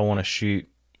 so if I want to shoot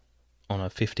on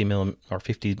a 50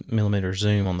 millimeter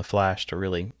zoom on the flash to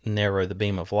really narrow the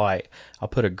beam of light, I'll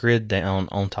put a grid down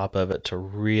on top of it to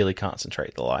really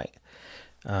concentrate the light.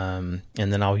 And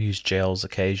then I'll use gels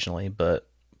occasionally, but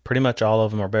pretty much all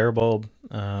of them are bare bulb.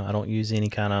 I don't use any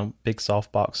kind of big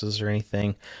soft boxes or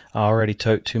anything. I already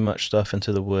tote too much stuff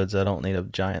into the woods. I don't need a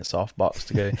giant soft box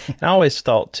to go. And I always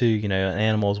thought too, an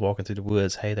animal is walking through the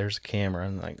woods. Hey, there's a camera.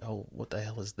 And like, oh, what the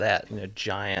hell is that?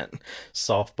 Giant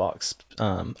soft box.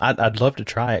 I'd love to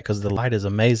try it because the light is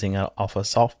amazing off a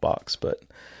soft box. But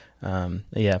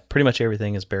yeah, pretty much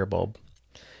everything is bare bulb.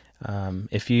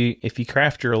 If you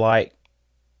craft your light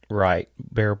right,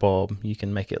 bare bulb, you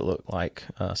can make it look like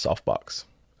a softbox.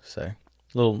 So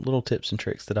little tips and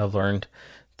tricks that I've learned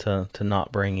to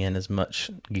not bring in as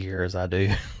much gear as I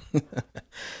do.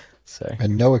 So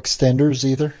and no extenders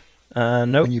either.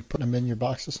 Nope. When you put them in your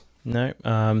boxes. No.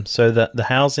 So the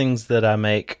housings that I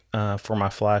make for my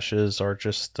flashes are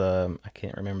just I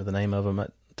can't remember the name of them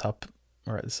at the top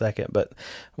right the second, but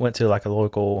I went to like a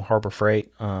local Harbor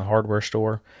Freight hardware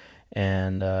store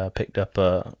and picked up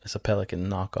it's a Pelican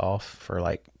knockoff for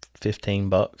like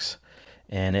 $15,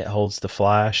 and it holds the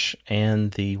flash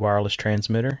and the wireless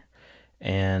transmitter.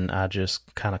 And I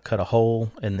just kind of cut a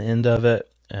hole in the end of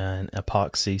it and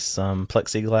epoxy some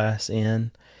plexiglass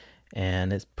in,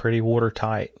 and it's pretty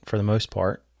watertight for the most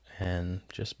part, and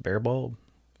just bare bulb.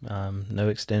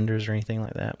 No extenders or anything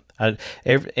like that.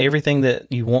 Everything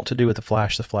that you want to do with the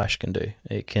flash can do.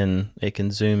 It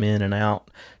can zoom in and out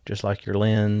just like your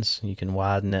lens. You can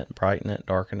widen it, brighten it,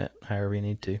 darken it, however you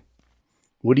need to.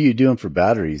 What are you doing for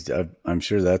batteries? I'm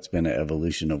sure that's been an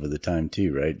evolution over the time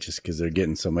too, right? Just because they're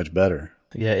getting so much better.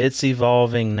 Yeah, it's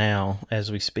evolving now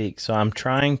as we speak. So I'm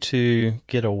trying to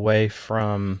get away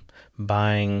from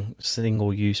buying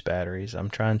single-use batteries.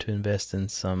 I'm trying to invest in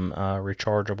some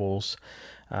rechargeables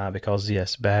because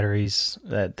yes, batteries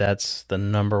that's the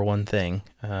number one thing.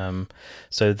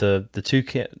 So the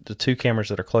two cameras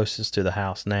that are closest to the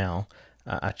house now,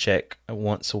 I check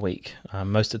once a week,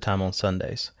 most of the time on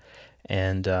Sundays.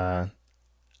 And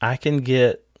I can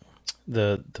get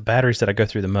the batteries that I go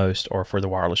through the most are for the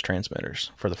wireless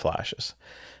transmitters for the flashes.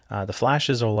 The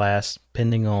flashes will last,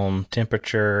 depending on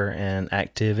temperature and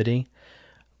activity,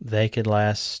 they could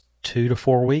last 2 to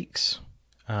 4 weeks.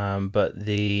 But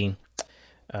the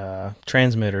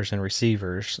transmitters and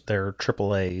receivers, they're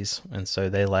AAAs, and so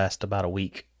they last about a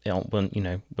week.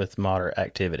 With moderate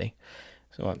activity.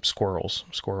 So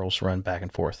squirrels run back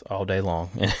and forth all day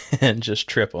long and just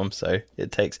trip them. So it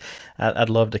takes. I'd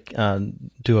love to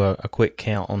do a quick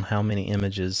count on how many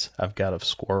images I've got of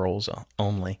squirrels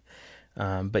only.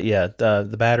 But yeah,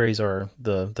 the batteries are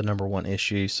the number one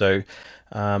issue. So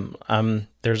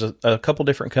there's a couple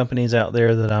different companies out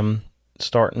there that I'm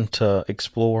starting to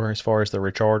explore as far as the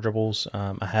rechargeables.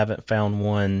 I haven't found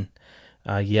one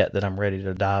yet that I'm ready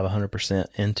to dive 100%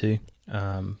 into.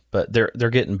 But they're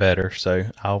getting better, so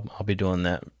I'll be doing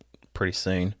that pretty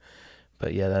soon.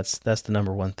 But yeah, that's the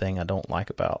number one thing I don't like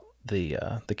about the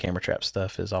camera trap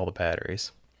stuff is all the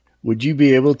batteries. Would you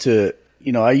be able to?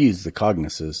 I use the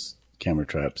Cognisys camera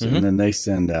traps, and then they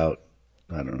send out,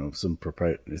 I don't know, some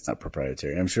it's not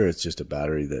proprietary. I'm sure it's just a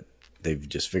battery that they've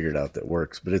just figured out that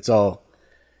works, but it's all.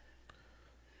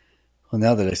 Well,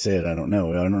 now that I say it, I don't know.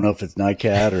 I don't know if it's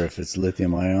NiCad or if it's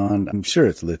lithium ion. I'm sure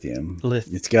it's lithium.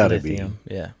 It's got to be.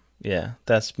 Yeah.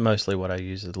 That's mostly what I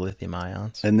use is lithium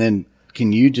ions. And then,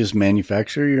 can you just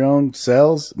manufacture your own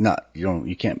cells?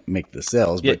 You can't make the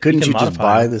cells, but couldn't you just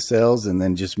buy the cells and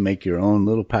then just make your own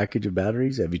little package of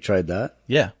batteries? Have you tried that?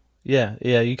 Yeah.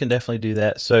 You can definitely do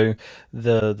that. So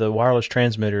the wireless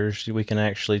transmitters, we can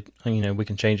actually, we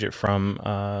can change it from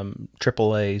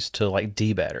AAAs to like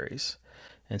D batteries.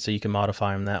 And so you can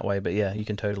modify them that way. But yeah, you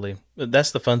can totally.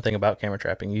 That's the fun thing about camera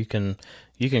trapping. You can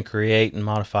create and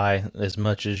modify as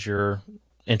much as you're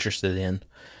interested in,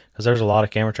 because there's a lot of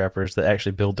camera trappers that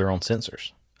actually build their own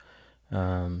sensors.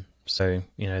 So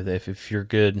if you're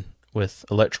good with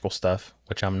electrical stuff,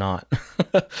 which I'm not,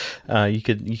 you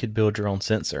could build your own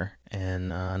sensor.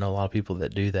 And I know a lot of people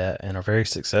that do that and are very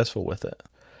successful with it.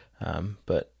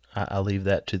 But I leave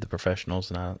that to the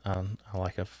professionals, and I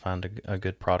like to find a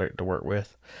good product to work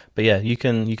with. But yeah, you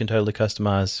can totally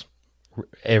customize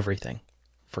everything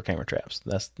for camera traps.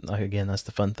 That's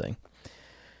the fun thing.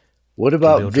 What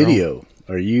about video?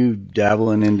 Are you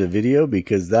dabbling into video?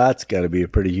 Because that's got to be a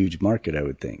pretty huge market, I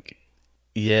would think.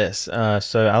 Yes.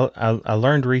 So I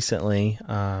learned recently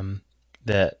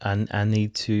that I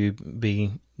need to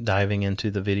be diving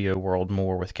into the video world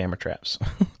more with camera traps.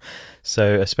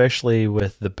 So especially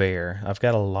with the bear, I've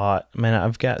got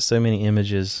I've got so many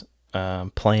images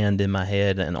planned in my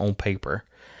head and on paper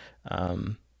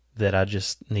that I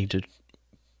just need to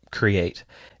create.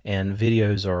 And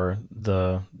videos are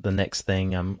the next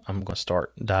thing I'm going to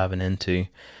start diving into.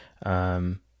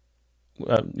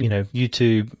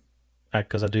 YouTube,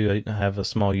 because I do have a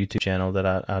small YouTube channel that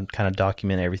I kind of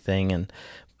document everything.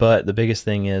 But the biggest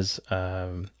thing is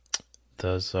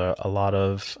there's a lot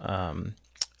of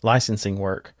licensing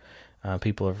work.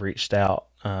 People have reached out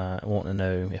wanting to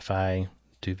know if I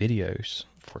do videos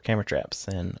for camera traps,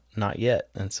 and not yet.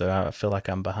 And so I feel like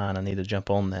I'm behind. I need to jump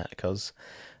on that because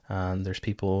there's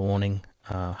people wanting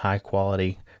high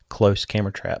quality, close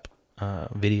camera trap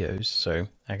videos. So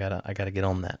I gotta get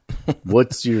on that.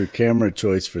 What's your camera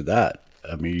choice for that?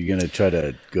 I mean, are you gonna try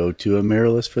to go to a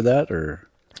mirrorless for that, or?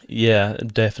 Yeah,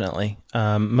 definitely.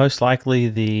 Most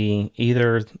likely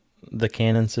either the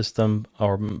Canon system,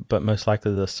 but most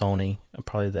likely the Sony,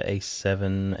 probably the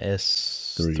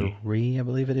A7S3, I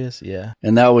believe it is. Yeah.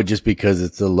 And that would just because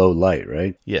it's a low light,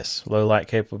 right? Yes, low light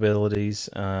capabilities,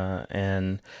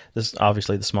 and this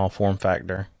obviously the small form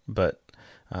factor, but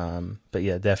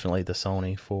yeah, definitely the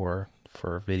Sony for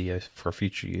video for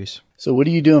future use. So what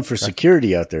are you doing for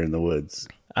security out there in the woods?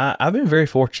 I've been very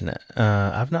fortunate.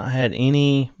 I've not had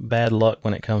any bad luck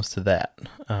when it comes to that.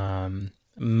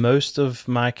 Most of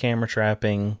my camera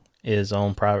trapping is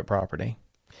on private property.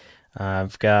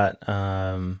 I've got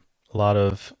a lot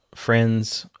of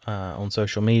friends on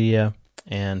social media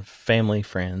and family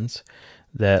friends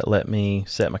that let me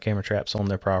set my camera traps on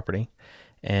their property.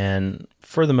 And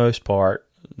for the most part,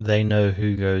 they know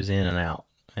who goes in and out.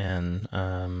 And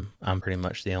I'm pretty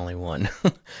much the only one.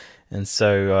 And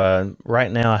so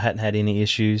right now I hadn't had any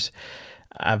issues.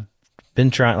 I've been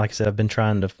trying, like I said, I've been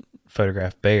trying to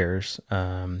photograph bears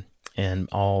and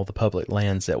all the public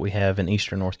lands that we have in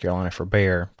eastern North Carolina for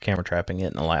bear. Camera trapping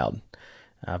isn't allowed.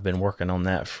 I've been working on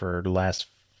that for the last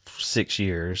 6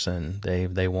 years, and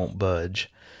they won't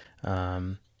budge.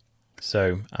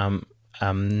 So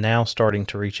I'm now starting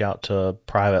to reach out to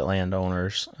private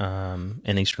landowners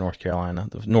in eastern North Carolina,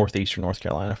 northeastern North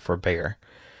Carolina, for bear.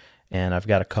 And I've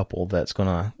got a couple that's going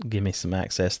to give me some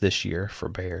access this year for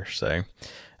bear. So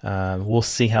we'll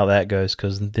see how that goes,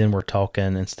 because then we're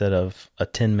talking, instead of a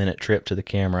 10-minute trip to the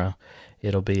camera,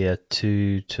 it'll be a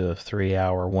 2 to 3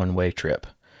 hour one-way trip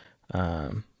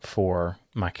for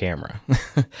my camera.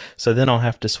 So then I'll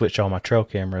have to switch all my trail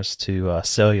cameras to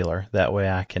cellular. That way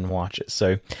I can watch it.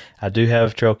 So I do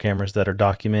have trail cameras that are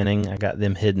documenting. I got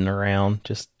them hidden around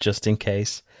just in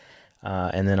case.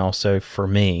 And then also for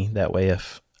me, that way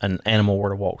if an animal were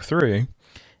to walk through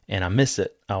and I miss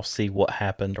it, I'll see what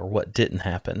happened or what didn't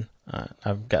happen.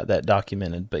 I've got that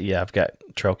documented. But yeah, I've got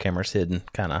trail cameras hidden,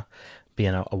 kind of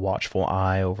being a watchful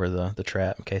eye over the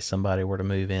trap in case somebody were to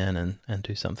move in and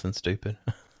do something stupid.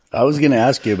 I was going to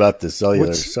ask you about the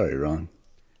cellular. Sorry, Ron.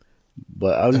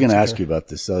 But I was going to ask you about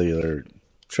the cellular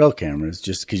trail cameras,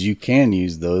 just because you can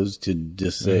use those to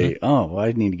just say, oh, well,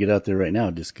 I need to get out there right now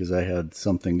just because I had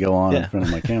something go on in front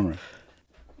of my camera.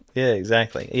 Yeah,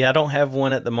 exactly. Yeah, I don't have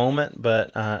one at the moment,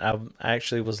 but I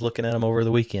actually was looking at them over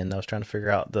the weekend. I was trying to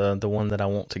figure out the one that I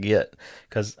want to get,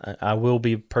 because I will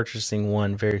be purchasing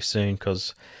one very soon,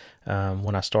 because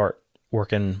when I start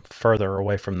working further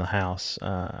away from the house,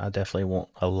 I definitely want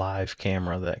a live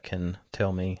camera that can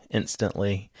tell me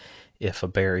instantly if a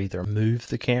bear either moved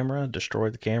the camera,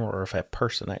 destroyed the camera, or if a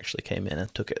person actually came in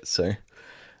and took it. So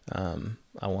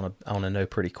I want to know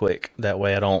pretty quick. That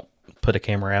way I don't put a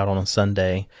camera out on a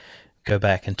Sunday, go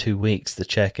back in 2 weeks to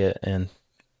check it, and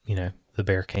the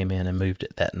bear came in and moved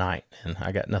it that night, and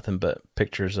I got nothing but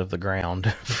pictures of the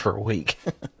ground for a week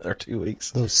or 2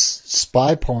 weeks. Those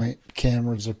spy point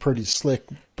cameras are pretty slick,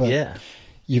 but yeah,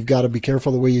 you've got to be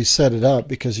careful the way you set it up,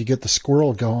 because you get the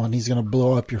squirrel going, he's going to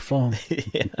blow up your phone.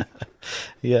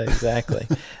 Yeah, exactly.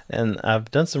 And I've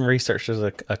done some research. There's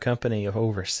a company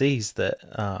overseas that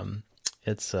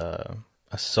it's a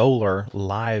solar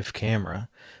live camera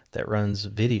that runs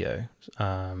video,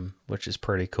 which is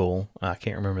pretty cool. I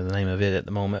can't remember the name of it at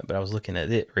the moment, but I was looking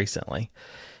at it recently,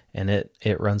 and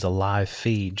it runs a live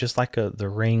feed, just like the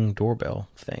Ring doorbell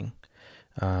thing.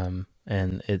 And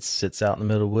it sits out in the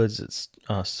middle of the woods. It's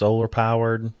solar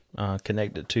powered,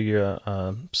 connected to your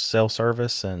cell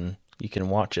service, and you can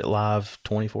watch it live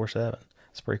 24/7.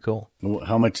 It's pretty cool.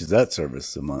 How much is that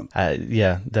service a month?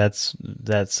 Yeah, that's.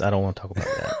 I don't want to talk about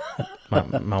that.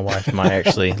 My wife might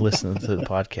actually listen to the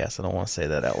podcast. I don't want to say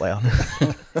that out loud.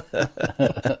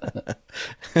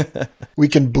 We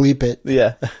can bleep it.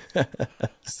 Yeah.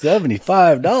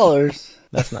 $75.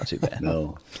 That's not too bad.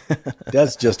 No,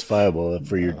 that's justifiable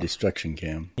for your destruction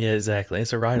cam. Yeah, exactly.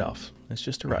 It's a write-off. It's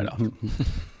just a write-off.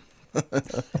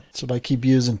 That's what I keep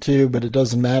using too, but it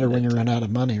doesn't matter when you run out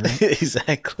of money, right?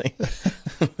 Exactly.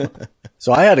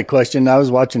 So I had a question. I was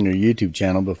watching your YouTube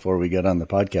channel before we got on the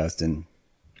podcast, and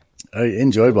I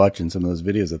enjoyed watching some of those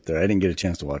videos up there. I didn't get a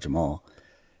chance to watch them all,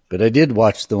 but I did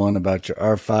watch the one about your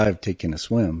R5 taking a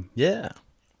swim. Yeah,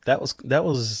 that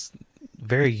was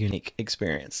very unique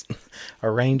experience, a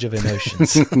range of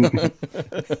emotions.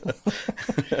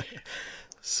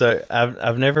 So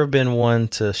I've never been one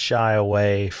to shy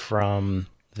away from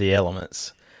the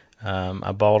elements. If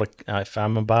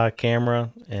I'm gonna buy a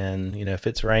camera, and if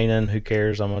it's raining, who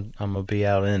cares? I'm gonna be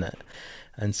out in it.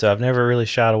 And so I've never really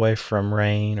shied away from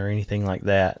rain or anything like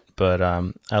that. But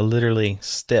I literally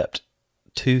stepped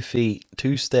 2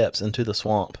 steps into the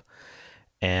swamp,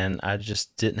 and I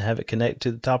just didn't have it connected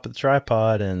to the top of the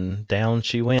tripod, and down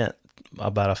she went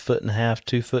about 1.5 feet,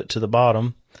 2 foot to the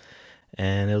bottom.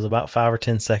 and it was about 5 or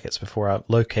 10 seconds before I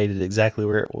located exactly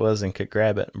where it was and could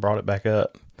grab it and brought it back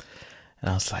up. And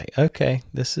I was like, okay,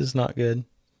 this is not good.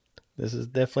 This is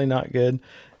definitely not good.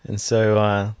 And so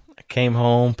I came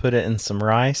home, put it in some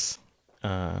rice,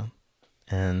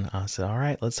 and I said, all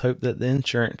right, let's hope that the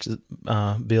insurance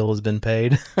bill has been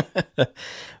paid.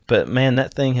 But man,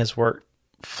 that thing has worked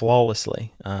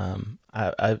flawlessly.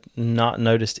 I've not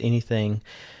noticed anything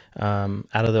out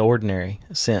of the ordinary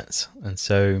since. And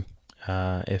so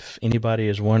if anybody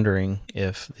is wondering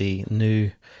if the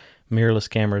new mirrorless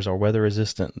cameras are weather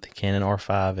resistant, the Canon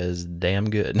R5 is damn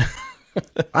good.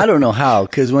 I don't know how,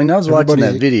 because when I was watching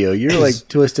that video, you're like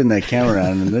twisting that camera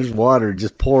around and there's water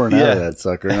just pouring out of that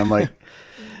sucker. And I'm like,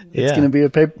 it's going to be a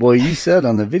paper. Well, you said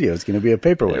on the video, it's going to be a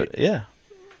paperweight. Yeah.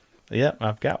 Yep.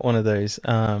 I've got one of those.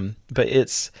 But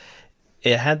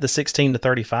it had the 16 to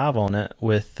 35 on it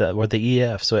with the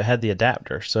EF. So it had the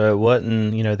adapter. So it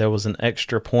wasn't, there was an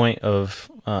extra point of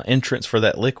entrance for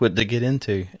that liquid to get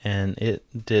into, and it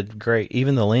did great.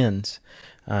 Even the lens,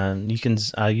 I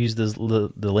use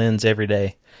the lens every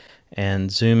day,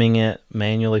 and zooming it,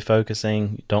 manually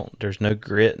focusing, there's no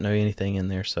grit, no anything in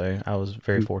there. So I was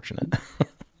very fortunate.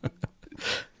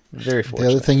 Very fortunate.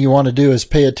 The other thing you want to do is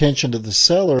pay attention to the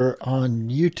seller on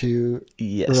YouTube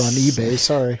or on eBay.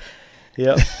 Sorry.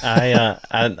 Yep.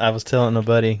 I was telling a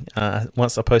buddy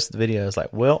once I posted the video, I was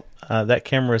like, well, that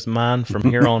camera is mine from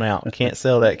here on out. Can't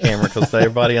sell that camera because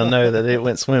everybody will know that it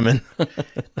went swimming.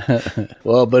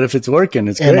 Well, but if it's working,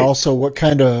 it's and great. Also, what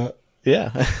kind of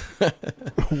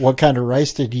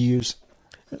rice did you use?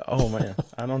 Oh man,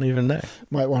 I don't even know.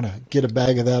 Might want to get a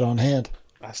bag of that on hand.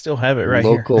 I still have it right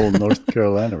Local here. North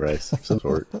Carolina rice of some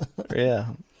sort. Yeah.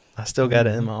 I still got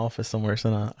it in my office somewhere. It's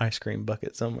in an ice cream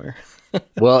bucket somewhere.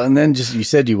 Well, and then you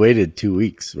said you waited 2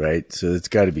 weeks, right? So it's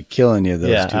got to be killing you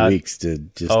those 2 weeks to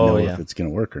just know if it's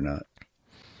going to work or not.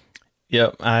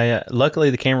 Yep. Luckily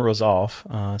the camera was off,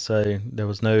 so there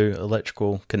was no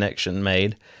electrical connection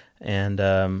made. And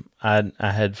I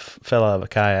had fell out of a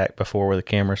kayak before with a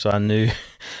camera, so I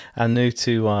knew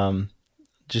to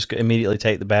just immediately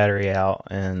take the battery out,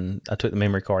 and I took the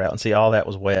memory card out, and see, all that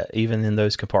was wet. Even in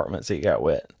those compartments, it got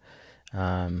wet.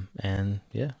 And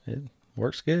yeah, it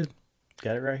works good.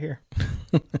 Got it right here.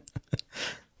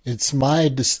 It's my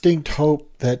distinct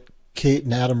hope that Kate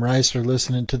and Adam Rice are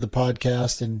listening to the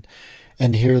podcast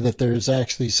and hear that there's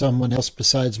actually someone else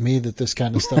besides me that this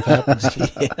kind of stuff happens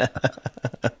to.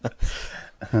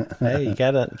 Hey, you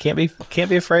can't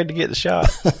be afraid to get the shot.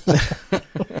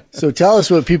 So tell us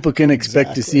what people can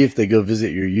expect to see if they go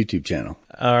visit your YouTube channel.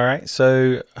 All right.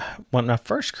 So when I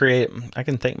first created, I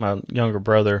can thank my younger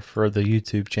brother for the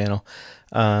YouTube channel.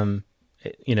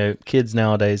 Kids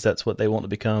nowadays, that's what they want to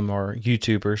become, are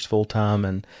YouTubers full time.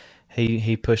 And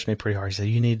he pushed me pretty hard. He said,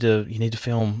 you need to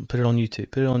film, put it on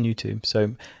YouTube.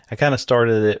 So I kind of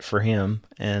started it for him,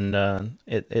 and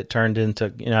it turned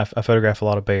into, I photograph a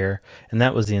lot of bear, and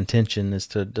that was the intention, is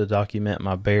to document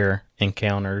my bear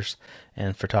encounters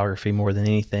and photography more than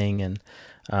anything. And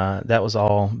that was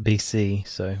all BC,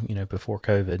 so before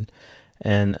COVID.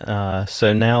 And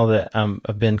so now that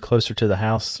I've been closer to the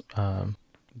house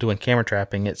doing camera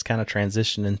trapping, it's kind of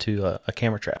transitioned into a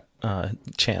camera trap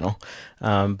channel.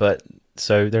 But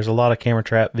so there's a lot of camera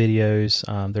trap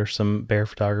videos. There's some bear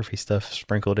photography stuff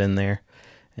sprinkled in there,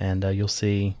 and you'll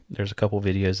see there's a couple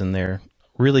videos in there,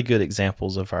 really good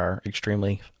examples of our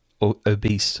extremely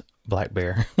obese black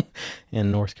bear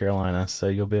in North Carolina. So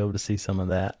you'll be able to see some of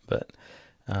that. But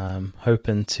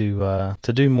hoping to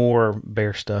do more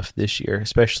bear stuff this year,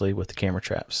 especially with the camera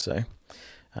traps. So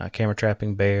camera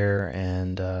trapping bear,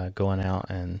 and going out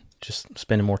and just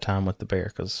spending more time with the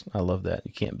bear, because I love that.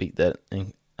 You can't beat that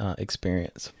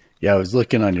experience. Yeah, I was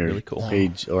looking on your really cool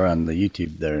page or on the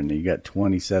YouTube there, and you got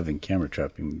 27 camera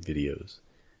trapping videos,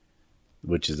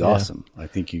 which is awesome. I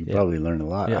think you probably learn a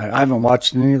lot. Yeah. I haven't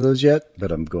watched any of those yet,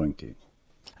 but I'm going to.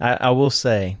 I will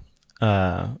say,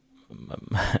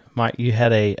 Mike, you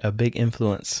had a big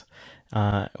influence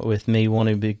with me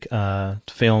wanting to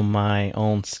film my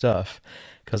own stuff,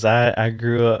 because I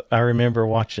grew up, I remember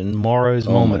watching Morrow's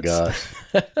Moments. Oh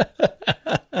my gosh.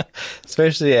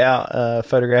 Especially out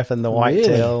photographing the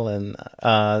whitetail and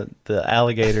the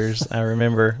alligators. I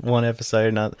remember one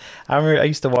episode, and I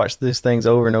used to watch these things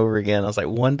over and over again. I was like,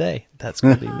 one day that's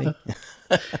going to be me.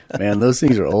 Man, those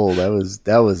things are old.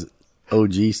 That was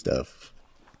OG stuff.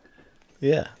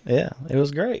 Yeah, it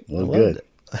was great. Well, I loved good.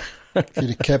 it. If you'd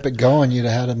have kept it going, you'd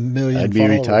have had 1 million I'd be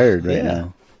followers. retired right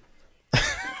now.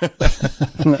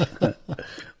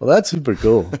 Well, that's super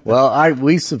cool. Well,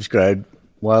 we subscribed.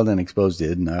 Wild and Exposed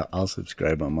did, and I'll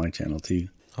subscribe on my channel too.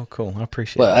 Oh, cool. I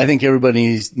appreciate But it. I think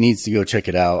everybody needs to go check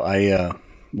it out.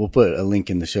 we'll put a link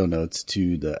in the show notes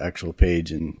to the actual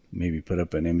page and maybe put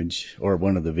up an image or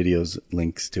one of the videos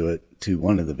links to it, to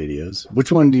one of the videos.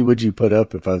 Which one would you put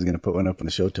up if I was going to put one up on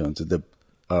the show tones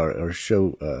or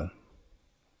show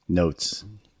notes?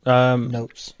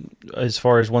 Notes. As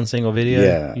far as one single video,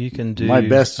 yeah, you can do my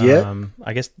best yet.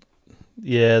 I guess,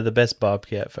 yeah, the best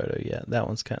bobcat photo. Yeah, that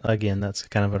one's that's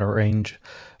kind of an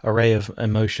array of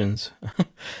emotions,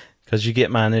 because you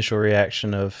get my initial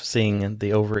reaction of seeing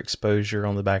the overexposure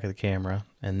on the back of the camera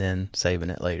and then saving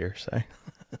it later. So,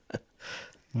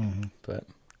 but.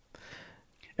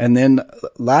 And then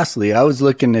lastly, I was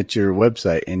looking at your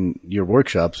website and your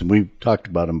workshops, and we've talked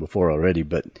about them before already,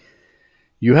 but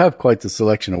you have quite the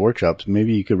selection of workshops.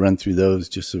 Maybe you could run through those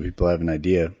just so people have an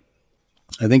idea.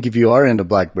 I think if you are into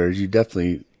black bears,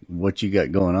 what you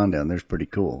got going on down there is pretty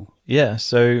cool. Yeah.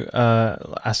 So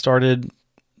I started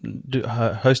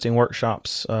hosting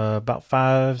workshops about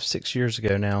 5-6 years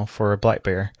ago now for a black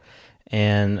bear.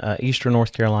 And Eastern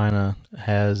North Carolina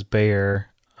has bear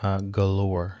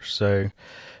galore. So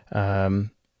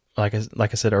like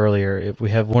I said earlier,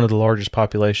 we have one of the largest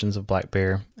populations of black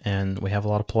bear, and we have a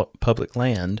lot of public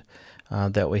land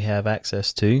that we have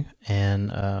access to,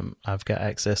 and I've got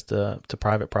access to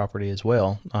private property as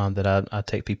well that I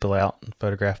take people out and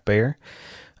photograph bear.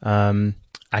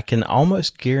 I can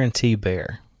almost guarantee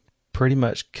bear, pretty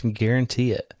much can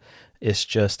guarantee it. It's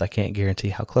just I can't guarantee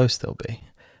how close they'll be.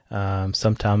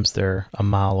 Sometimes they're a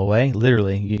mile away.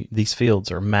 Literally, these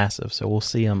fields are massive, so we'll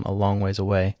see them a long ways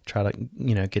away. Try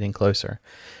to, get in closer.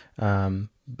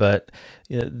 But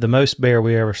the most bear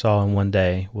we ever saw in one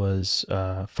day was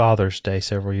Father's Day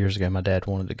several years ago. My dad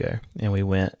wanted to go, and we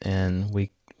went, and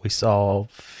we saw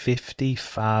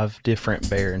 55 different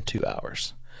bear in 2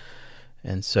 hours.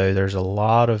 And so there's a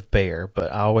lot of bear,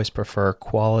 but I always prefer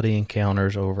quality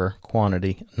encounters over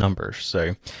quantity numbers.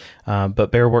 So,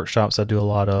 but bear workshops I do a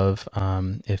lot of.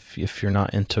 If you're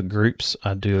not into groups,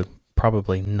 I do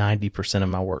probably 90% of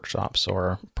my workshops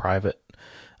are private.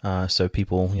 So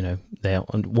people, they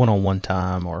one-on-one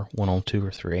time or 1-on-2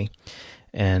 or 3.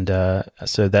 And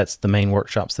so that's the main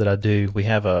workshops that I do. We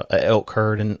have a elk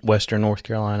herd in Western North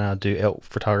Carolina. I do elk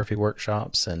photography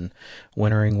workshops and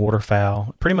wintering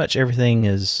waterfowl. Pretty much everything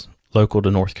is local to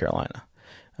North Carolina.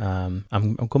 I'm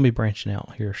going to be branching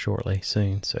out here shortly,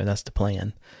 soon, so that's the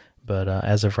plan. But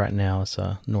as of right now, it's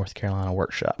a North Carolina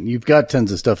workshop. You've got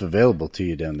tons of stuff available to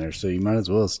you down there, so you might as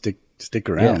well stick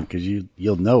around because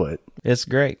you'll know it. It's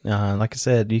great. Like I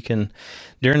said, you can,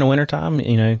 during the wintertime,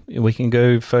 we can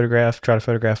go try to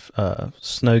photograph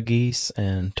snow geese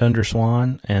and tundra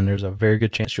swan, and there's a very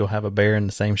good chance you'll have a bear in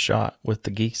the same shot with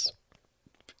the geese.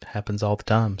 It happens all the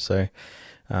time. So,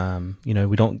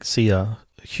 we don't see a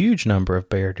huge number of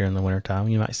bear during the wintertime.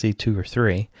 You might see 2 or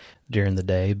 3 during the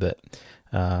day, but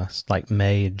like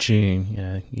May and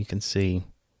June, you can see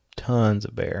tons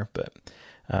of bear. But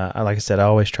like I said, I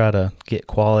always try to get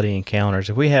quality encounters.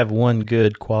 If we have one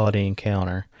good quality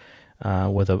encounter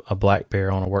with a black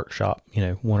bear on a workshop,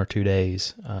 1 or 2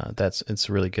 days, it's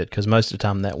really good, because most of the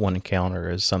time that one encounter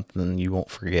is something you won't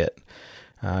forget.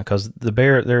 Because the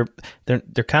bear,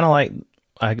 they're kind of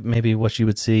like maybe what you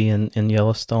would see in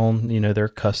Yellowstone. They're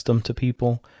accustomed to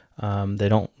people. They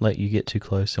don't let you get too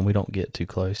close, and we don't get too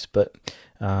close, but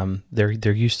they're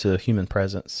used to human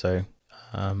presence. So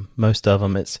most of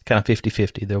them, it's kind of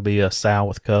 50-50. There'll be a sow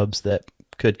with cubs that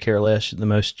could care less, the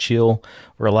most chill,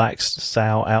 relaxed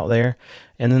sow out there.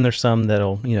 And then there's some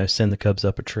that'll, send the cubs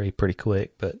up a tree pretty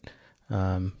quick. But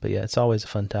yeah, it's always a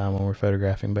fun time when we're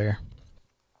photographing bear.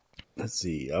 Let's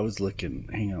see. I was looking.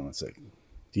 Hang on one second.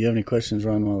 Do you have any questions,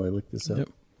 Ron, while I look this up? Yep.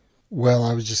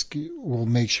 Well, we'll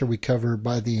make sure we cover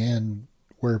by the end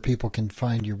where people can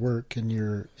find your work and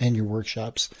your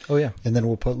workshops. Oh, yeah. And then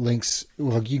we'll put links.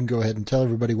 Well, you can go ahead and tell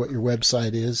everybody what your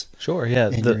website is. Sure, yeah.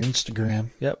 And your Instagram.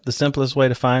 Yep. The simplest way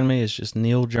to find me is just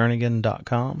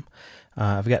neiljernigan.com.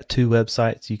 I've got 2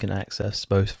 websites you can access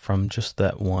both from just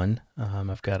that one.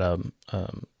 I've got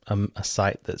a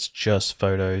site that's just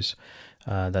photos.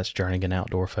 That's Jernigan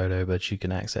Outdoor Photo, but you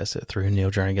can access it through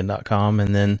neiljernigan.com.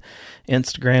 And then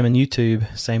Instagram and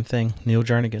YouTube, same thing, Neil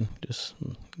Jernigan. Just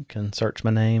you can search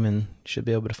my name and you should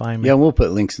be able to find me. Yeah, we'll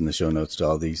put links in the show notes to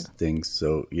all these things.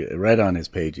 So right on his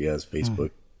page, he has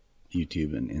Facebook,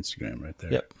 YouTube, and Instagram right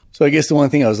there. Yep. So I guess the one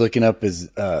thing I was looking up is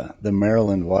the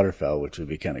Maryland waterfowl, which would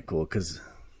be kind of cool because...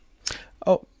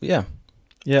 Oh, yeah.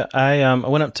 Yeah, I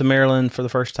went up to Maryland for the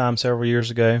first time several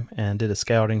years ago and did a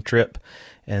scouting trip,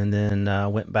 and then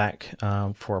went back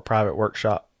for a private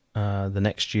workshop the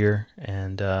next year.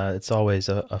 And it's always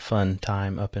a fun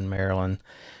time up in Maryland.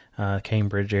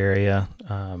 Cambridge area,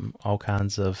 all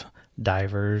kinds of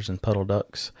divers and puddle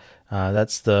ducks.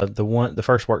 That's the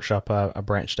first workshop I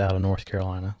branched out of North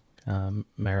Carolina.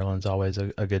 Maryland's always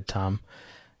a good time.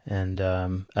 And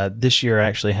this year I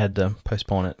actually had to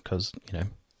postpone it because,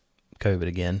 COVID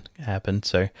again happened.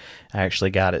 So I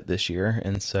actually got it this year.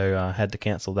 And so I had to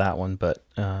cancel that one. But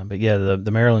yeah,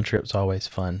 the Maryland trip's always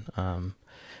fun.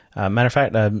 Matter of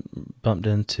fact, I bumped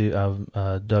into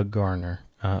Doug Garner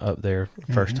up there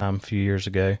first time a few years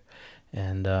ago,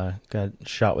 and got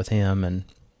shot with him, and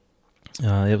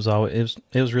it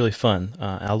was really fun.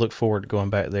 I look forward to going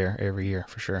back there every year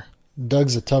for sure.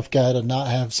 Doug's a tough guy to not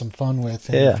have some fun with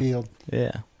in the field.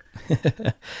 Yeah.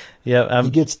 Yeah. He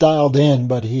gets dialed in,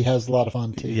 but he has a lot of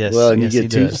fun too. Yes. Well, and yes, you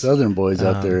get two does. Southern boys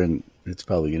out there, and it's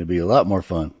probably going to be a lot more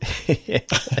fun. Yeah.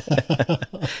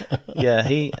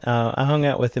 I hung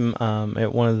out with him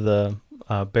at one of the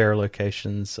bear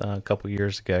locations a couple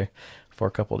years ago for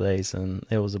a couple of days, and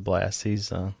it was a blast.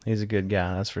 He's a good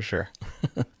guy, that's for sure.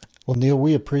 Well, Neil,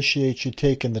 we appreciate you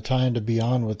taking the time to be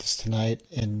on with us tonight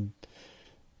and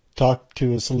talk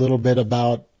to us a little bit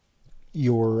about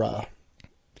your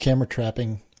camera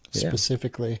trapping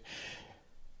specifically.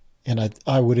 And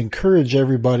I would encourage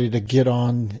everybody to get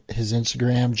on his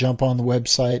Instagram, jump on the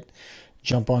website,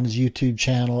 jump on his YouTube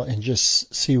channel, and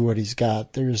just see what he's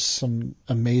got. There's some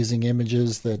amazing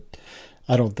images that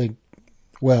I don't think,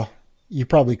 well, you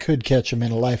probably could catch them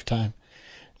in a lifetime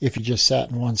if you just sat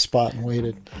in one spot and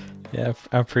waited. Yeah,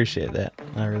 I appreciate that.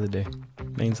 I really do.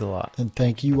 It means a lot. And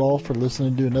thank you all for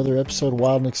listening to another episode of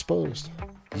Wild and Exposed.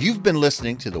 You've been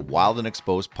listening to the Wild and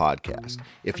Exposed podcast.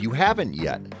 If you haven't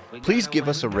yet, please give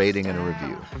us a rating and a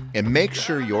review. And make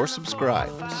sure you're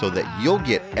subscribed so that you'll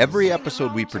get every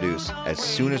episode we produce as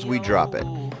soon as we drop it.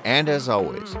 And as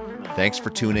always, thanks for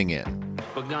tuning in.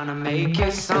 We're gonna make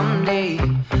it someday.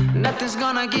 Nothing's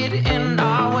gonna get in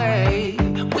our way.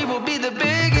 We will be the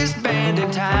biggest band in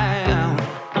town.